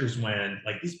pictures went,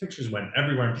 like these pictures went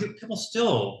everywhere, and people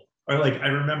still are like, I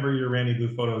remember your Randy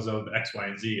Blue photos of X, Y,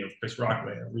 and Z, of Chris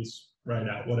Rockaway, or Reese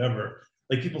Rideout, whatever.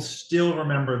 Like people still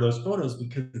remember those photos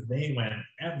because they went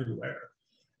everywhere.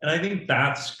 And I think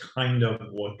that's kind of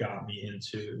what got me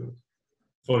into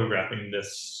photographing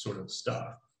this sort of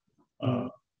stuff.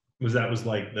 Was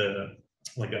like the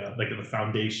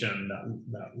foundation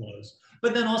that was.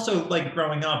 But then also, like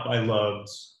growing up, I loved,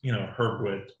 you know, Herb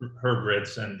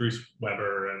Ritts and Bruce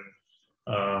Weber,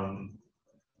 and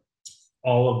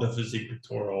all of the physique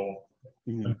pictorial.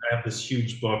 I have this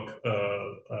huge book,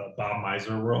 Bob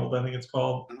Miser World, I think it's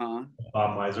called.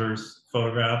 Bob Miser's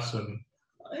photographs, and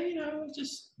you know,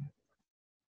 just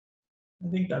I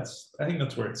think that's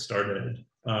where it started.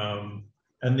 And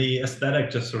the aesthetic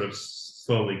just sort of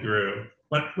slowly grew.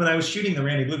 When I was shooting the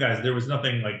Randy Blue guys, there was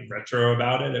nothing like retro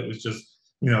about it. It was just,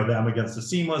 you know, them against the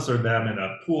seamless, or them in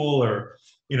a pool, or,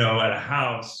 you know, at a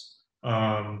house.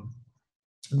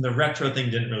 And the retro thing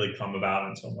didn't really come about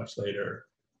until much later,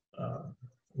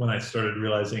 when I started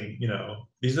realizing, you know,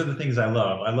 these are the things I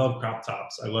love. I love crop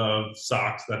tops. I love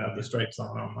socks that have the stripes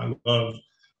on them. I love,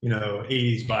 you know,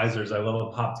 80s visors. I love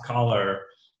a popped collar.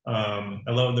 I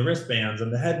love the wristbands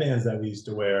and the headbands that we used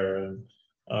to wear.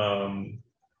 And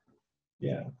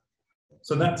yeah,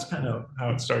 so that's kind of how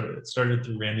it started. It started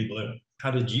through Randy Blue.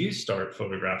 How did you start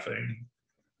photographing?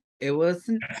 It was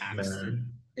an accident.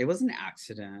 It was an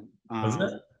accident. Was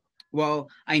it? Well,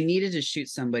 I needed to shoot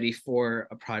somebody for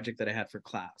a project that I had for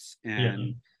class.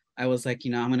 And I was like,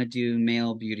 you know, I'm going to do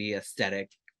male beauty aesthetic,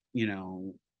 you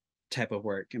know, type of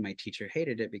work. And my teacher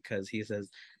hated it because he says,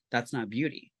 that's not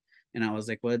beauty. And I was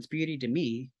like, well, it's beauty to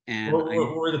me. And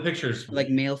what were the pictures? Like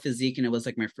male physique, and it was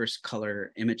like my first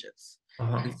color images.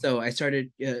 And so I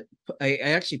started, I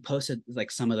actually posted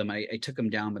like some of them. I took them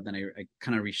down, but then I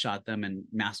kind of reshot them and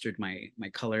mastered my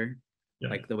color,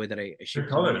 like the way that I shoot. Your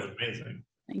color is amazing.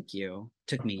 Thank you.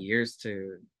 Took me years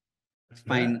to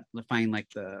find like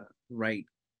the right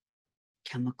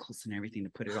chemicals and everything to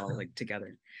put it all like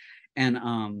together. And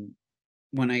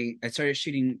when I started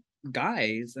shooting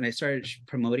guys and I started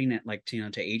promoting it like to, you know,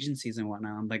 to agencies and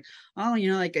whatnot, I'm like, oh,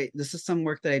 you know, like this is some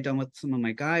work that I've done with some of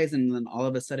my guys. And then all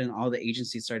of a sudden all the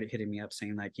agencies started hitting me up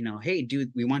saying like, you know, hey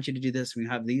dude, we want you to do this, we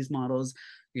have these models,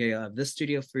 we have this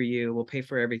studio for you, we'll pay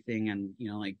for everything. And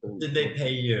you know, like, did they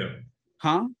pay you?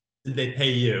 Huh? Did they pay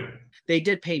you? They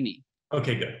did pay me.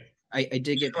 Okay, good. I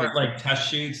did get paid. Like test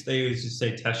shoots, they used to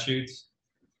say test shoots.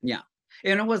 Yeah,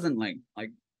 and it wasn't like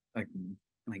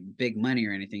big money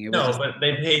or anything. It was no, but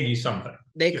they paid you something.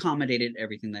 They accommodated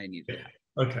everything that I needed.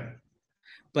 Okay.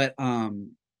 But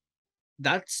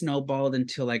that snowballed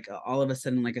until like all of a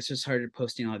sudden, like I just started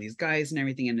posting all these guys and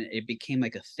everything, and it became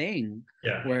like a thing.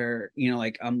 Where, you know,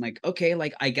 like I'm like, okay,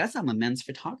 like I guess I'm a men's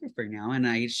photographer now, and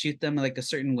I shoot them like a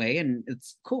certain way, and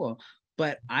it's cool.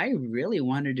 But I really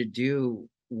wanted to do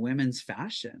women's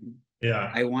fashion.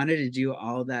 I wanted to do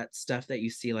all that stuff that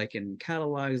you see like in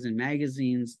catalogs and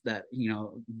magazines that, you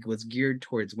know, was geared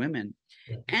towards women.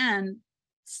 And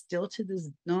still to this,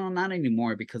 no, not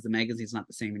anymore, because the magazine's not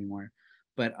the same anymore.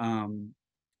 But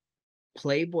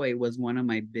Playboy was one of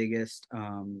my biggest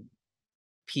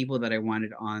people that I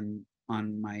wanted on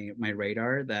my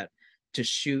radar, that to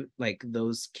shoot like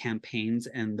those campaigns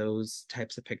and those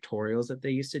types of pictorials that they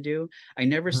used to do. I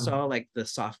never saw like the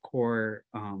softcore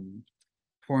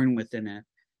porn within it,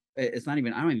 it's not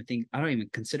even, I don't even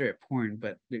consider it porn,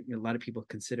 but a lot of people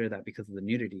consider that because of the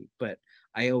nudity. But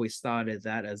I always thought of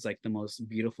that as like the most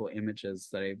beautiful images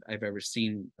that I've ever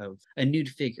seen of a nude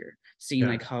figure, seeing Yeah.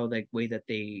 like how like way that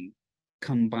they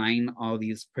combine all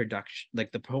these production,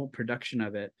 like the whole production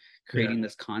of it, Yeah. creating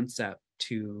this concept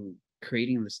to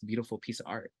creating this beautiful piece of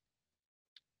art.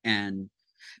 And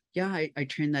yeah, I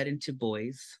turned that into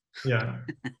boys Yeah.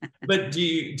 But do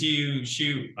you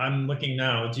shoot? I'm looking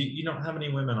now. You don't have any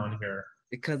women on here?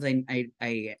 because it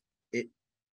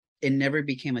it never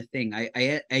became a thing.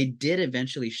 I did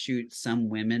eventually shoot some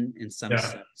women in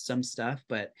Yeah. some stuff,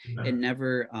 but Yeah. it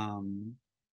never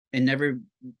it never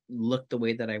looked the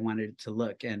way that I wanted it to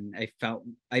look, and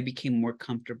I became more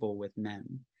comfortable with men.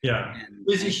 Yeah. And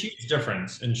There's a huge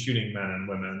difference in shooting men and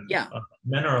women. yeah,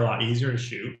 Men are a lot easier to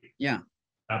shoot. yeah,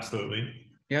 Absolutely.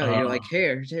 yeah. You're like,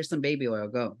 here's some baby oil,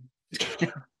 go.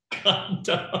 Kind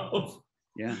of.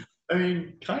 Yeah. I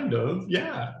mean, kind of.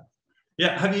 Yeah.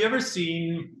 Yeah. Have you ever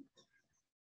seen?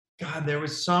 God, there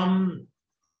was some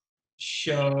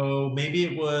show. Maybe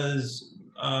it was.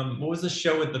 What was the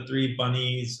show with the three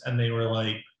bunnies and they were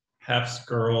like Hef's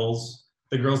girls?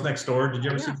 The Girls Next Door. Did you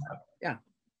ever see Yeah, that? yeah.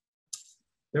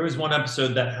 There was one episode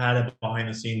that had a behind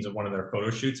the scenes of one of their photo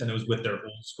shoots, and it was with their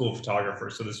old school photographer.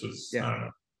 So this was, Yeah. I don't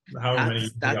know, however many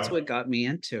years That's ago. what got me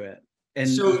into it. And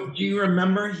So do you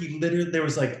remember he literally there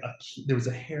was like there was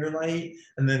a hair light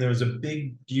and then there was a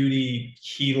big beauty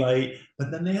key light,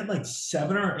 but then they had like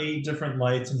 7 or 8 different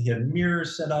lights and he had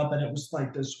mirrors set up and it was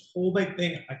like this whole big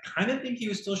thing. I kind of think he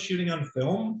was still shooting on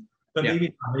film, but yeah, maybe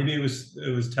not. Maybe it was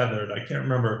tethered. I can't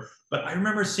remember. But I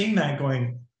remember seeing that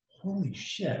going, holy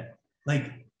shit.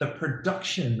 Like the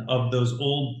production of those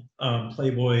old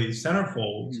Playboy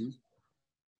centerfolds mhm.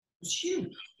 was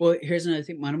huge. Well, here's another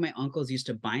thing. One of my uncles used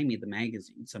to buy me the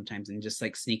magazine sometimes and just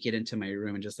like sneak it into my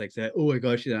room and just like say, "Oh, I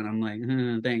got you that." And I'm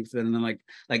like, thanks. And then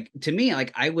like to me,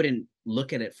 like I wouldn't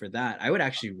look at it for that. I would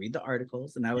actually read the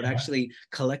articles and I would Yeah. actually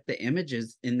collect the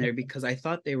images in there because I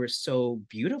thought they were so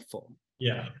beautiful.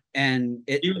 Yeah. And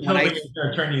it He was when hoping I he was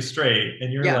gonna turn you straight,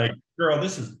 and you're yeah, like, "Girl,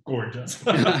 this is gorgeous."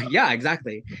 yeah,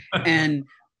 exactly. And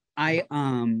I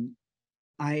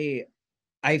I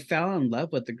I fell in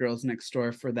love with the Girls Next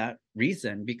Door for that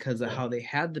reason because of Yeah. how they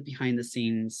had the behind the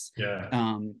scenes,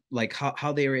 Yeah. like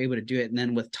how they were able to do it. And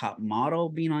then with Top Model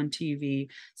being on TV,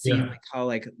 seeing Yeah. like how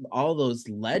like all those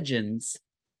legends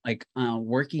like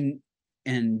working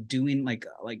and doing like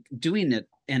doing it.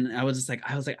 And I was like,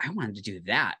 I wanted to do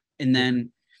that. And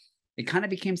then it kind of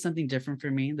became something different for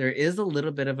me. There is a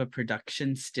little bit of a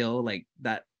production still, like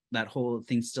that whole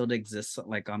thing still exists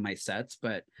like on my sets,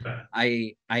 but Yeah.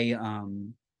 I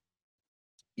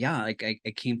yeah, like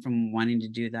I came from wanting to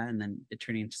do that and then it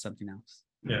turned into something else.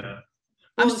 Yeah.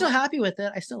 I'm Well, still happy with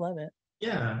it. I still love it.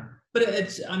 yeah. But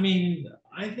I mean,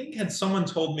 I think had someone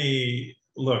told me,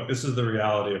 look, this is the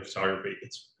reality of photography.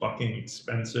 It's fucking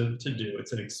expensive to do.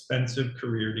 It's an expensive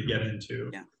career to get into.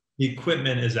 Yeah. The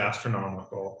equipment is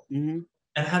astronomical. Mm-hmm.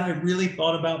 And had I really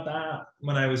thought about that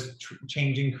when I was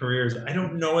changing careers, I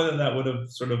don't know whether that would have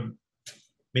sort of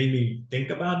made me think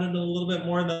about it a little bit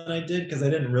more than I did because I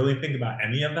didn't really think about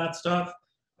any of that stuff.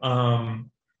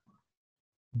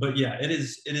 But yeah, it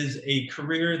is a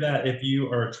career that if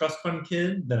you are a trust fund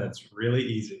kid, then it's really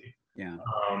easy. Yeah.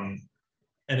 Um,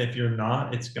 and if you're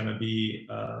not, it's going to be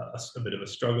a bit of a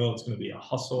struggle. It's going to be a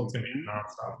hustle. It's going to be a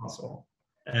nonstop hustle,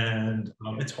 and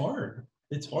it's hard.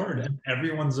 It's hard, and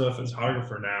everyone's a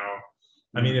photographer now.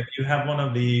 I mean, if you have one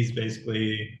of these,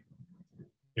 basically,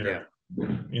 you're,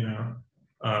 you know,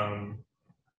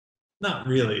 not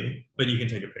really, but you can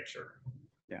take a picture.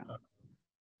 Yeah.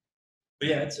 But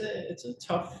yeah, it's a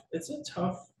tough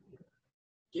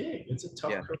gig. It's a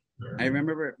tough career. I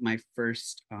remember my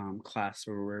first class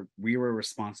where we were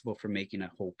responsible for making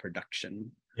a whole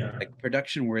production, like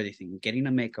production worthy thing, getting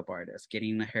a makeup artist,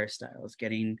 getting a hairstylist,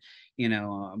 getting, you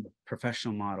know, a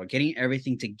professional model, getting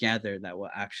everything together that will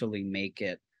actually make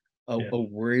it a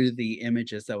worthy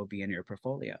images that will be in your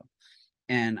portfolio.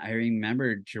 And I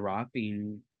remember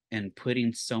dropping and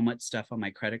putting so much stuff on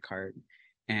my credit card.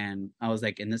 And I was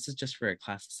like, and this is just for a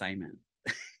class assignment.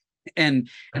 and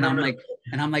I'm like,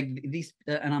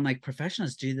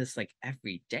 professionals do this like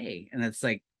every day. And it's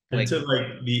like to like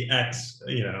the X,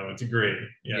 you know, degree.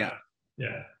 Yeah.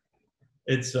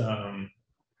 It's I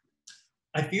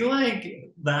feel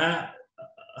like that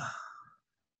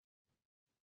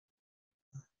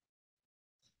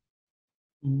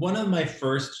one of my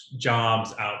first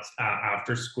jobs out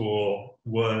after school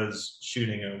was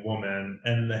shooting a woman,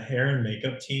 and the hair and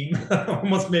makeup team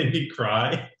almost made me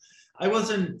cry. I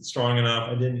wasn't strong enough.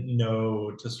 I didn't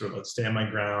know to sort of like stand my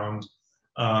ground.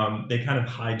 They kind of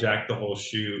hijacked the whole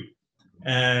shoot.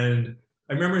 And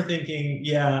I remember thinking,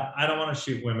 yeah, I don't want to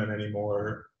shoot women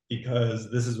anymore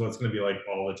because this is what's going to be like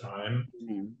all the time.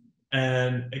 Mhm.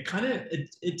 And it kind of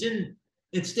it didn't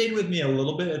it stayed with me a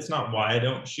little bit. It's not why I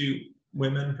don't shoot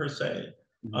women per se.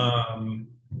 Mhm.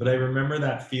 But I remember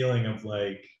that feeling of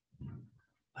like,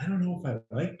 I don't know if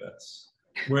I like this.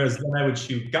 Whereas then I would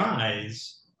shoot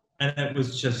guys and it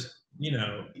was just,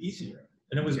 easier.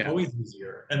 And it was Yeah. always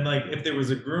easier. And like if there was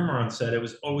a groomer on set, it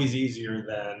was always easier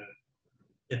than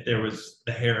if there was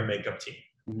the hair and makeup team.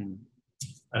 Mhm.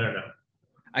 I don't know.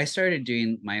 I started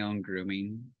doing my own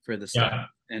grooming for the stuff.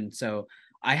 Yeah. And so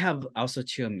I have also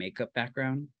too a makeup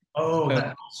background. Oh, So that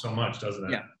helps so much, doesn't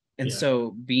it? yeah. And Yeah.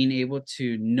 so being able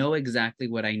to know exactly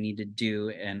what I need to do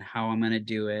and how I'm going to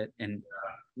do it and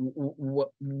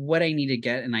what I need to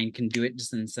get, and I can do it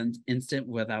just in instant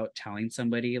without telling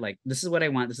somebody like this is what I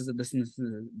want, this is this and this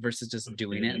is, versus just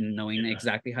doing it and knowing Yeah.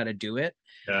 exactly how to do it.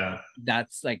 Yeah.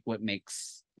 That's like what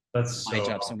makes That's my so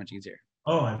job so much easier.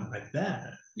 Oh, I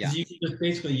bet. Yeah. Because you can just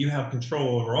basically you have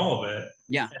control over all of it.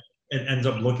 Yeah. It ends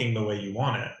up looking the way you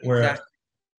want it. Where Exactly.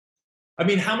 I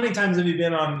mean, how many times have you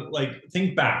been on like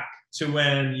think back to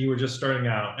when you were just starting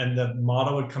out and the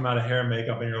model would come out of hair and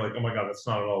makeup and you're like, oh my God, that's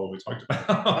not at all what we talked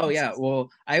about. Oh yeah.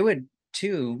 Well, I would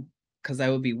too, because I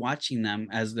would be watching them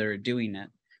as they're doing it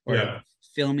or Yeah.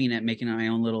 filming it, making my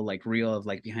own little like reel of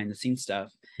like behind the scenes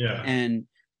stuff. Yeah. And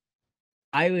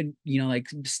I would, like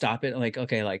stop it, like,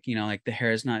 okay, like, like the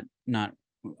hair is not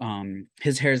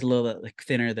his hair is a little bit like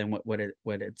thinner than what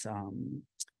it's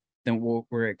than what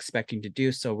we're expecting to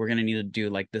do. So we're gonna need to do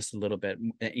like this a little bit.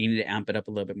 You need to amp it up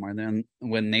a little bit more. Then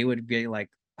when they would be like,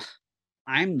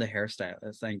 I'm the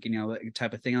hairstylist, like, like,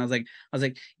 type of thing. I was like,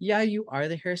 yeah, you are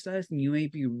the hairstylist and you may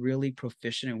be really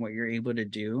proficient in what you're able to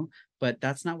do, but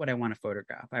that's not what I want to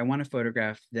photograph. I want to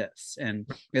photograph this. And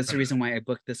that's the reason why I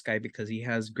booked this guy, because he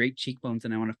has great cheekbones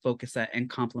and I want to focus that and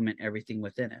complement everything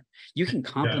within it. You can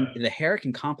complement the hair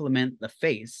can complement the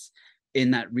face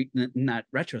in that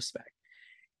retrospect.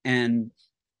 And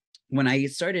when I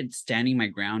started standing my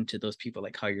ground to those people,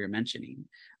 like how you're mentioning,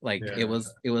 like it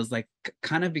was like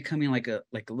kind of becoming like a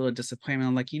little disappointment.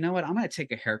 I'm like, you know what? I'm gonna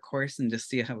take a hair course and just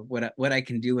see what I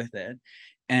can do with it.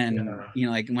 And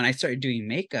like when I started doing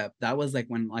makeup, that was like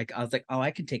when like I was like, oh,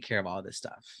 I can take care of all this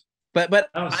stuff. But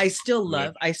I still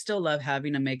love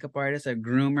having a makeup artist, a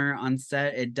groomer on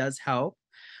set. It does help,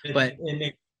 but it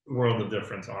makes a world of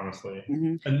difference, honestly.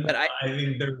 And but I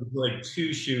think there was like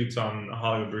 2 shoots on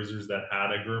Hollywood Bruisers that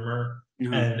had a groomer,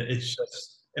 and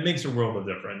it makes a world of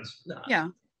difference. Yeah.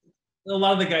 A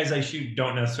lot of the guys I shoot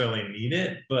don't necessarily need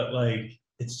it, but like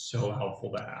it's so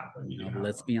helpful to have.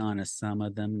 Let's be honest, some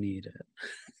of them need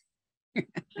it.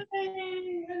 I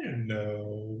don't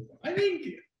know. I think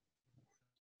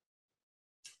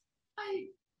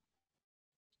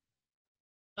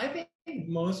I think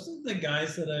most of the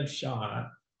guys that I've shot,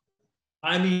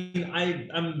 I mean,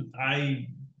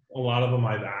 a lot of them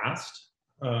I've asked,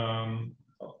 and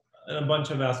a bunch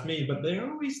have asked me, but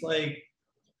they're always like,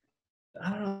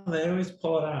 I don't know, they always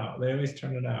pull it out. They always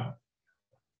turn it out.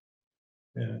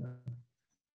 Yeah.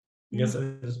 I guess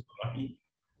I just lucky.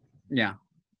 Yeah.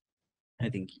 I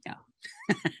think, yeah.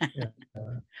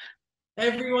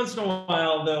 Every once in a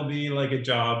while, there'll be like a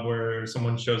job where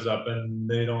someone shows up and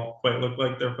they don't quite look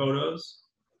like their photos,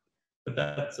 but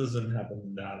that doesn't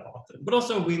happen that often. But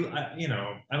also, I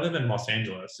live in Los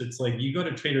Angeles. It's like you go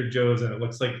to Trader Joe's and it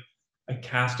looks like a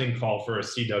casting call for a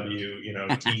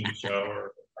CW, teen show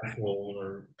or high school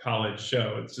or college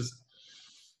show. It's just,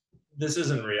 this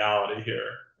isn't reality here.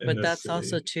 But that's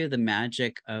also too the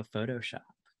magic of Photoshop.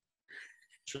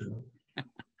 True.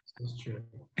 It's true.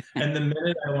 And the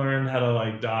minute I learned how to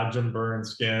like dodge and burn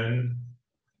skin,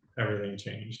 everything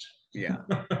changed. Yeah.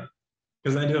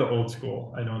 Because I do it old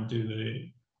school. I don't do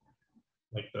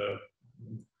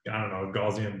I don't know,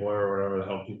 Gaussian blur or whatever the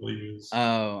hell people use.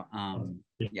 Oh,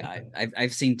 yeah.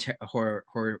 I've seen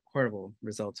horrible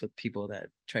results with people that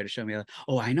try to show me, like,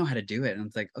 oh, I know how to do it, and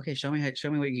it's like, okay, show me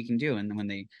what you can do, and then when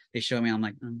they show me, I'm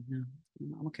like, oh, no,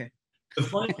 I'm okay. The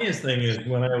funniest thing is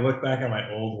when I look back at my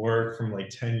old work from like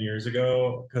 10 years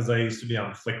ago, because I used to be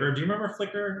on Flickr. Do you remember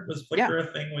Flickr? Was Flickr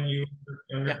a thing when you were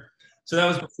younger? Yeah. So that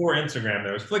was before Instagram.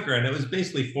 There was Flickr, and it was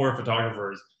basically for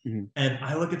photographers. And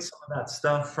I look at some of that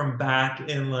stuff from back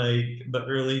in like the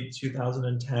early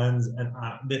 2010s, and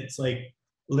it's like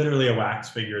literally a wax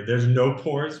figure. There's no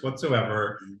pores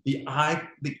whatsoever. The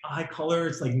eye color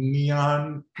is like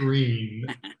neon green.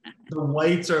 The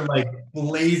whites are like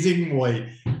blazing white.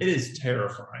 It is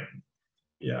terrifying.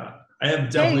 Yeah, I have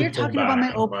definitely. Hey, you're talking about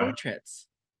my old portraits.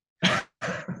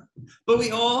 But we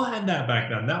all had that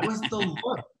back then. That was the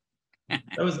look.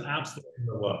 That was absolutely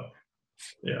the look.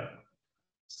 Yeah,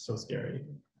 so scary.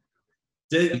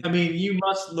 I mean, you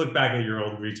must look back at your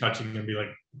old retouching and be like,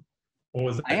 what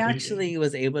was I I thinking? actually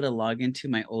was able to log into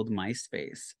my old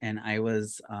MySpace, and I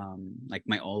was like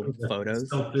my old It's photos.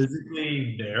 still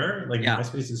physically there? Like Yeah.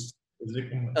 MySpace is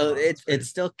physically, oh my Oh, God, that's it's crazy.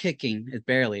 still kicking. It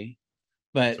barely,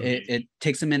 but That's it amazing.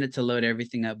 takes a minute to load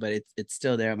everything up, but it's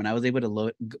still there. When I was able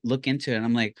to look into it, and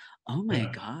I'm like, oh my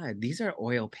Yeah. God, these are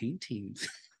oil paintings.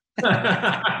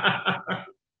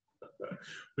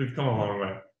 We've come a long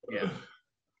way. Yeah.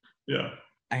 Yeah.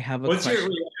 I have a What's your,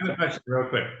 question. wait, I have a question real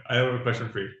quick. I have a question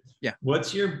for you. Yeah.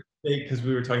 What's your big, because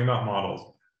we were talking about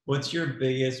models, what's your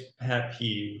biggest pet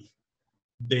peeve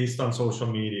based on social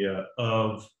media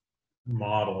of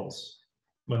models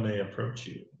when they approach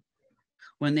you?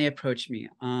 When they approach me,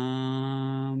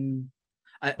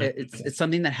 Like, it's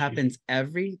something that happens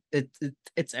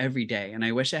it's every day, and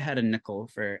I wish I had a nickel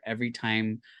for every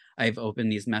time I've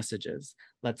opened these messages.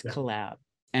 Let's yeah. collab.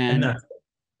 And And that's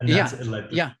and that's yeah, it, like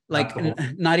yeah, that's like the whole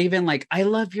thing. not even like I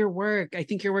love your work. I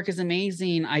think your work is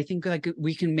amazing. I think like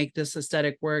we can make this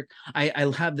aesthetic work. I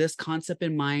have this concept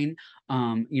in mind.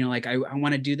 Like I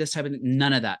want to do this type of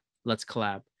none of that. Let's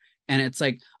collab. And it's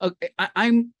like okay,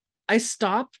 I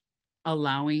stopped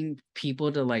allowing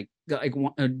people to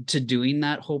to doing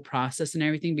that whole process and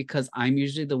everything because I'm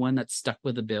usually the one that's stuck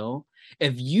with the bill.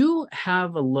 If you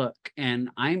have a look and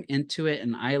I'm into it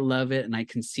and I love it and I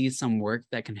can see some work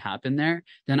that can happen there,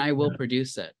 then I will Yeah.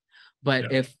 produce it.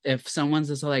 But Yeah. if someone's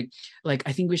just like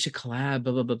I think we should collab,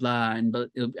 blah blah blah blah, and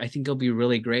I think it'll be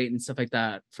really great and stuff like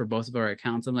that for both of our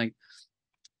accounts. I'm like,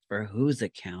 for whose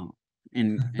account?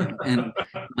 And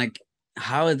like,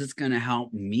 how is this gonna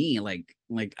help me? Like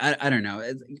I don't know.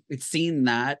 It's seeing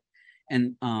that,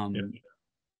 and Yeah.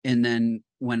 and then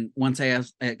once I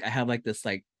have like this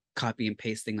like copy and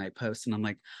paste thing I post, and I'm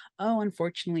like, oh,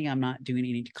 unfortunately, I'm not doing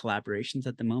any collaborations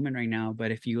at the moment right now.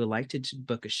 But if you would like to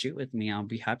book a shoot with me, I'll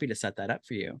be happy to set that up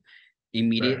for you. Right.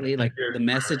 Immediately, And like here's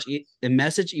the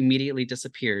message immediately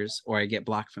disappears, or I get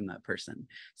blocked from that person.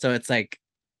 So it's like,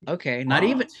 okay,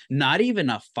 blocked. not even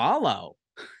a follow.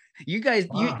 You guys,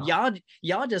 Wow.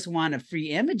 y'all just want a free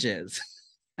images.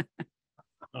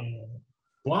 Um,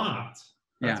 blocked.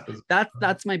 That's Yeah, bizarre.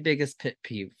 that's my biggest pet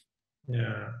peeve. Yeah.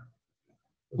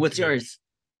 That's a What's good. yours?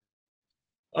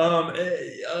 Um,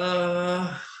 eh,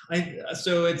 uh,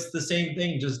 so it's the same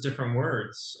thing, just different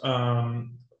words.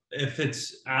 If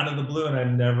it's out of the blue and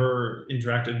I've never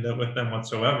interacted with them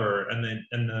whatsoever, and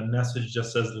the message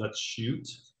just says "Let's shoot!"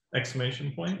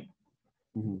 exclamation point,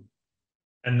 Mhm.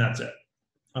 and that's it.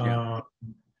 Yeah. Um,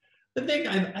 the thing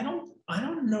I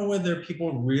don't know whether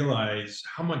people realize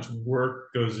how much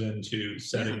work goes into Yeah.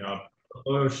 setting up a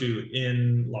photo shoot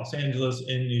in Los Angeles,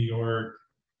 in New York,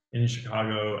 in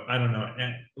Chicago. I don't know,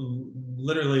 and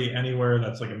literally anywhere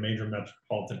that's like a major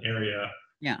metropolitan area.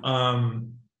 Yeah.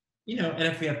 Um, and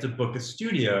if we have to book a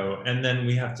studio, and then if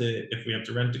we have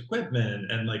to rent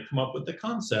equipment and like come up with the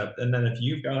concept, and then if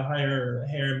you've got to hire a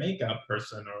hair and makeup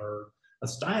person or a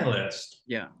stylist,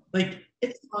 Yeah. like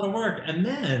it's a lot of work. And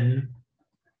then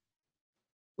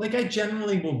like I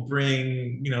generally will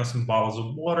bring, some bottles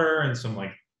of water and some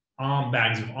like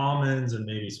bags of almonds and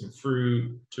maybe some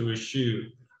fruit to a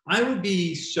shoot. I would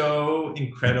be so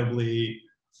incredibly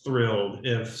thrilled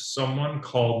if someone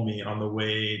called me on the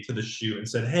way to the shoot and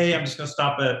said, "Hey, I'm just gonna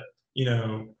stop at, you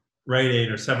know, Rite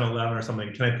Aid or 7-Eleven or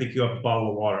something. Can I pick you up a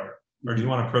bottle of water? Or do you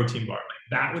Mhm. want a protein bar?" Like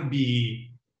that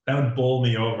would bowl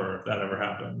me over if that ever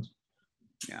happened.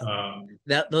 Yeah. Um,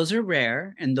 Those are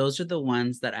rare, and those are the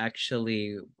ones that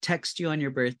actually text you on your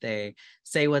birthday,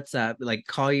 say what's up, like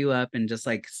call you up and just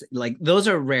like those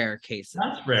are rare cases.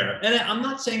 That's rare. And I'm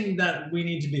not saying that we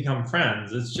need to become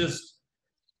friends. It's just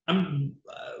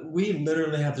we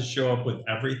literally have to show up with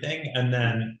everything, and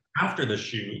then after the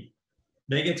shoot,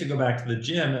 they get to go back to the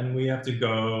gym, and we have to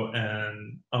go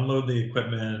and unload the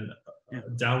equipment, Yeah.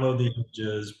 download the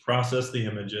images, process the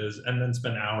images, and then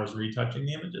spend hours retouching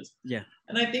the images. Yeah.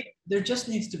 And I think there just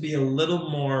needs to be a little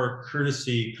more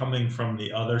courtesy coming from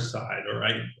the other side. Or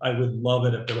I would love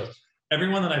it if there was.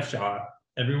 Everyone that I've shot,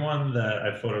 everyone that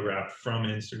I've photographed from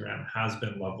Instagram has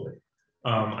been lovely.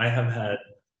 I have had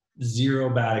zero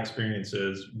bad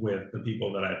experiences with the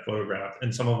people that I photographed,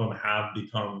 and some of them have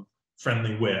become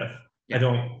friendly with. I Yeah.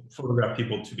 don't photograph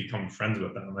people to become friends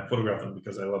with them. I photograph them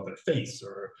because I love their face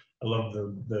or I love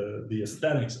the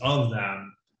aesthetics of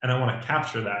them, and I want to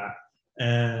capture that.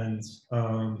 And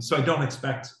so I don't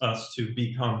expect us to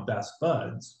become best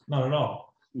buds, not at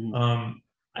all. Mhm.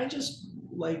 I just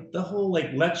like the whole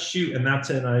like let's shoot and that's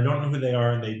it. And I don't know who they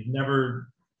are, and they never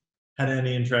had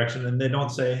any interaction, and they don't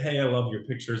say, "Hey, I love your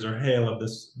pictures," or "Hey, I love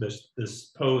this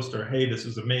post," or "Hey, this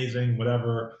is amazing,"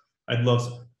 whatever. I'd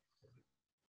love.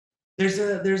 There's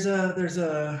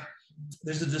a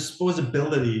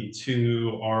disposability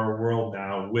to our world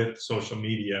now with social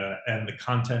media and the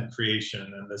content creation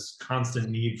and this constant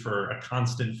need for a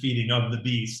constant feeding of the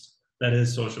beast that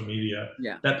is social media.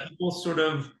 Yeah. That people sort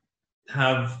of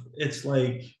have, it's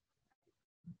like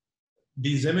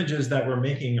these images that we're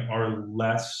making are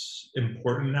less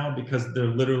important now because they're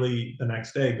literally the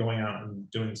next day going out and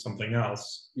doing something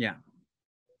else. Yeah.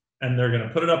 And they're going to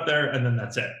put it up there and then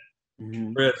that's it.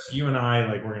 Mm-hmm. Whereas you and I,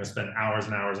 like, we're going to spend hours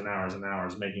and hours and hours and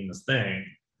hours making this thing.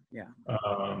 Yeah.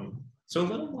 So a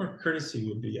little more courtesy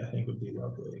would be, I think, would be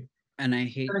lovely. And I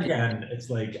hate. And again,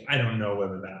 it's like, I don't know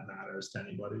whether that matters to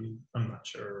anybody. I'm not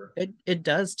sure. It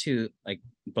does to, like,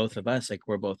 both of us. Like,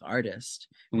 we're both artists,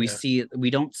 and Yeah.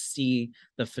 we don't see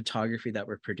the photography that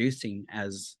we're producing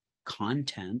as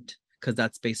content, because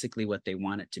that's basically what they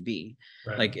want it to be.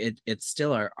 Right. Like, it's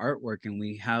still our artwork, and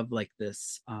we have like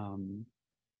this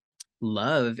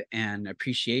love and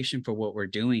appreciation for what we're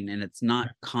doing, and it's not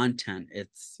content.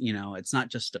 It's, you know, it's not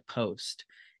just a post.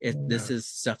 This is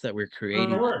stuff that we're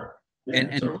creating.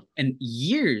 And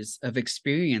years of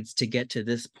experience to get to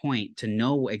this point, to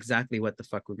know exactly what the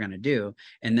fuck we're going to do,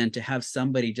 and then to have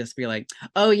somebody just be like,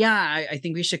 oh yeah, I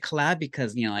think we should collab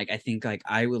because, you know, like, I think like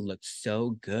I would look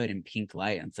so good in pink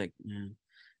light. And it's like,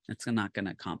 it's not going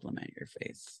to compliment your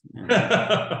face.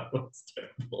 That's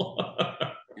terrible.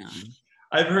 Yeah.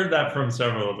 I've heard that from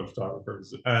several of the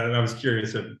photographers, and I was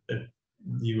curious if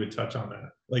you would touch on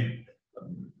that. Like,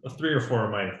 3 or 4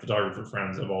 of my photographer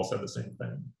friends have all said the same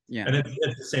thing. Yeah. And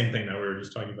it's the same thing that we were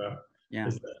just talking about. Yeah.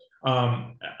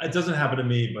 It doesn't happen to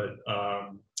me, but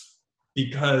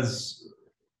because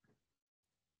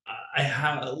I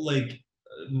have, like,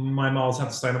 my models have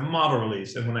to sign a model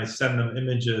release, and when I send them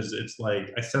images, it's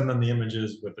like I send them the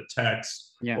images with a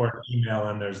text or an email,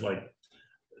 and there's like,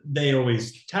 they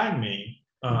always tag me.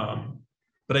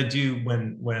 But I do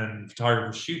when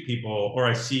photographers shoot people, or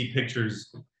I see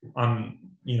pictures on,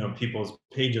 you know, people's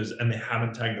pages and they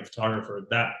haven't tagged the photographer,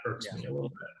 that irks me a little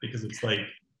bit, because it's like,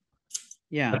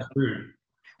 that's rude.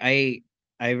 I've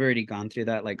already gone through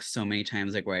that, like, so many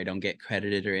times, like, where I don't get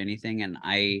credited or anything, and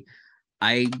I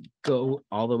go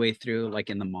all the way through, like,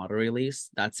 in the model release.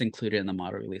 That's included in the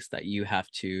model release, that you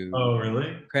have to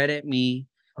credit me.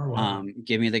 Oh, wow.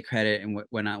 Give me the credit, and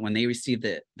when they receive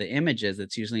the images,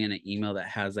 it's usually in an email that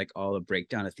has like all the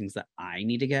breakdown of things that I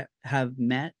need to have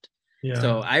met.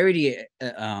 So I already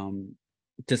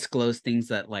disclose things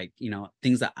that, like, you know,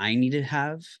 things that I need to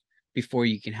have before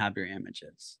you can have your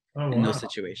images in those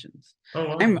situations.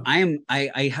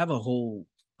 I have a whole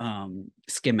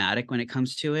schematic when it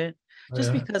comes to it.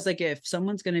 Just because, like, if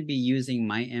someone's going to be using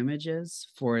my images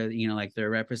for, you know, like, their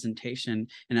representation,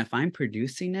 and if I'm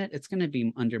producing it, it's going to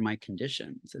be under my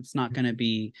conditions. It's not going to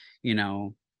be, you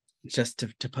know, just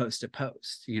to post,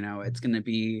 you know, it's going to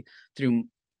be through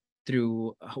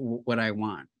what I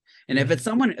want. And if it's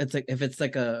someone, it's like, if it's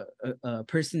like a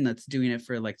person that's doing it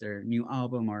for, like, their new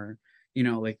album, or, you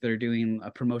know, like, they're doing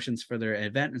promotions for their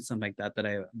event and something like that,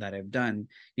 that I've done,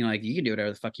 you know, like, you can do whatever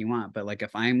the fuck you want. But, like,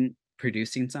 if I'm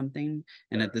producing something,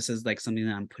 and if this is like something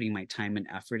that I'm putting my time and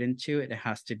effort into, it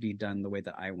has to be done the way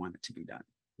that I want it to be done.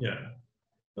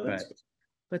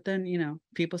 But then, you know,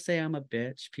 people say I'm a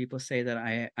bitch. People say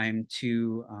that I'm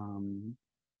too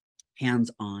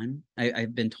hands-on.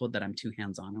 I've been told that I'm too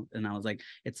hands-on, and I was like,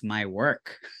 it's my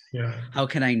work. How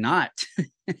can I not?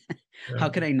 How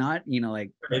can I not, you know,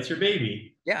 like, it's your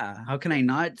baby. How can I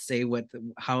not say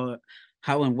how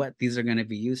and what these are going to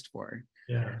be used for?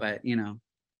 But, you know,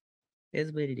 it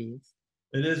is what it is.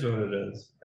 It is what it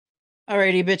is.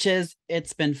 Alrighty, bitches.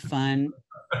 It's been fun.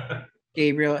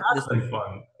 Gabriel, this has been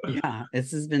fun. Yeah,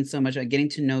 this has been so much getting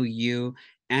to know you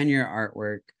and your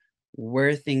artwork,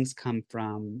 where things come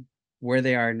from, where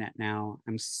they are now.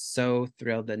 I'm so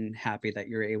thrilled and happy that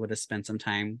you're able to spend some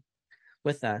time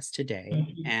with us today.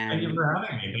 Thank you for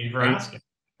having me. Thank you for asking.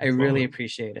 I really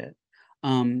appreciate it.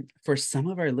 For some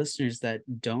of our listeners that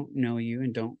don't know you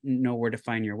and don't know where to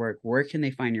find your work, where can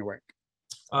they find your work?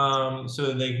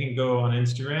 So they can go on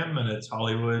Instagram, and it's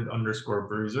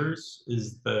Hollywood_bruisers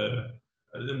is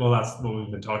that's what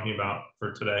we've been talking about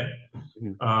for today.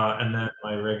 And then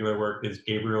my regular work is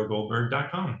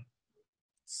GabrielGoldberg.com.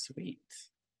 Sweet.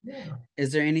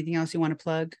 Is there anything else you want to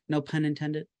plug? No pun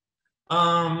intended.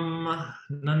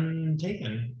 None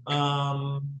taken.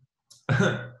 I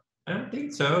don't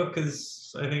think so,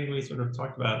 because I think we sort of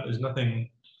talked about it. There's nothing,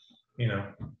 you know.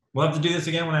 We'll have to do this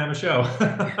again when I have a show.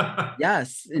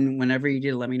 Yes, and whenever you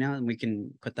do, let me know, and we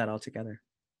can put that all together.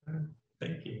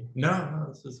 Thank you. No,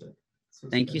 this is it.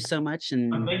 Thank you so much.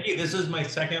 And thank you. This is my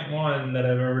second one that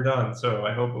I've ever done, so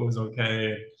I hope it was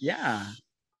okay. Yeah.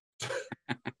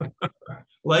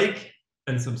 Like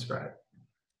and subscribe.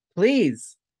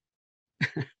 Please.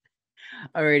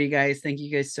 Alrighty, guys. Thank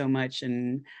you guys so much,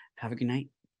 and have a good night.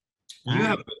 You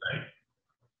have a good night.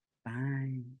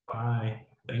 Bye. Bye.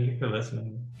 Thank you for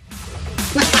listening.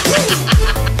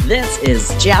 This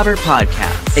is Jabber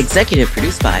Podcast, executive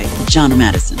produced by John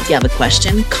Madison. If you have a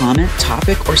question, comment,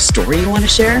 topic, or story you want to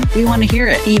share, we want to hear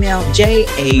it. Email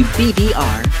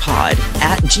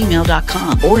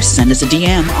jabbrpod@gmail.com or send us a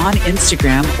DM on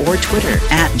Instagram or Twitter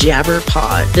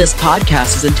 @jabberpod. This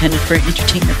podcast is intended for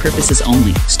entertainment purposes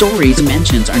only. Stories and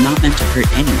mentions are not meant to hurt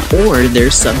anyone or their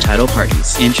subtitle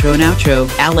parties. Intro and outro,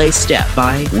 LA Step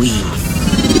by We.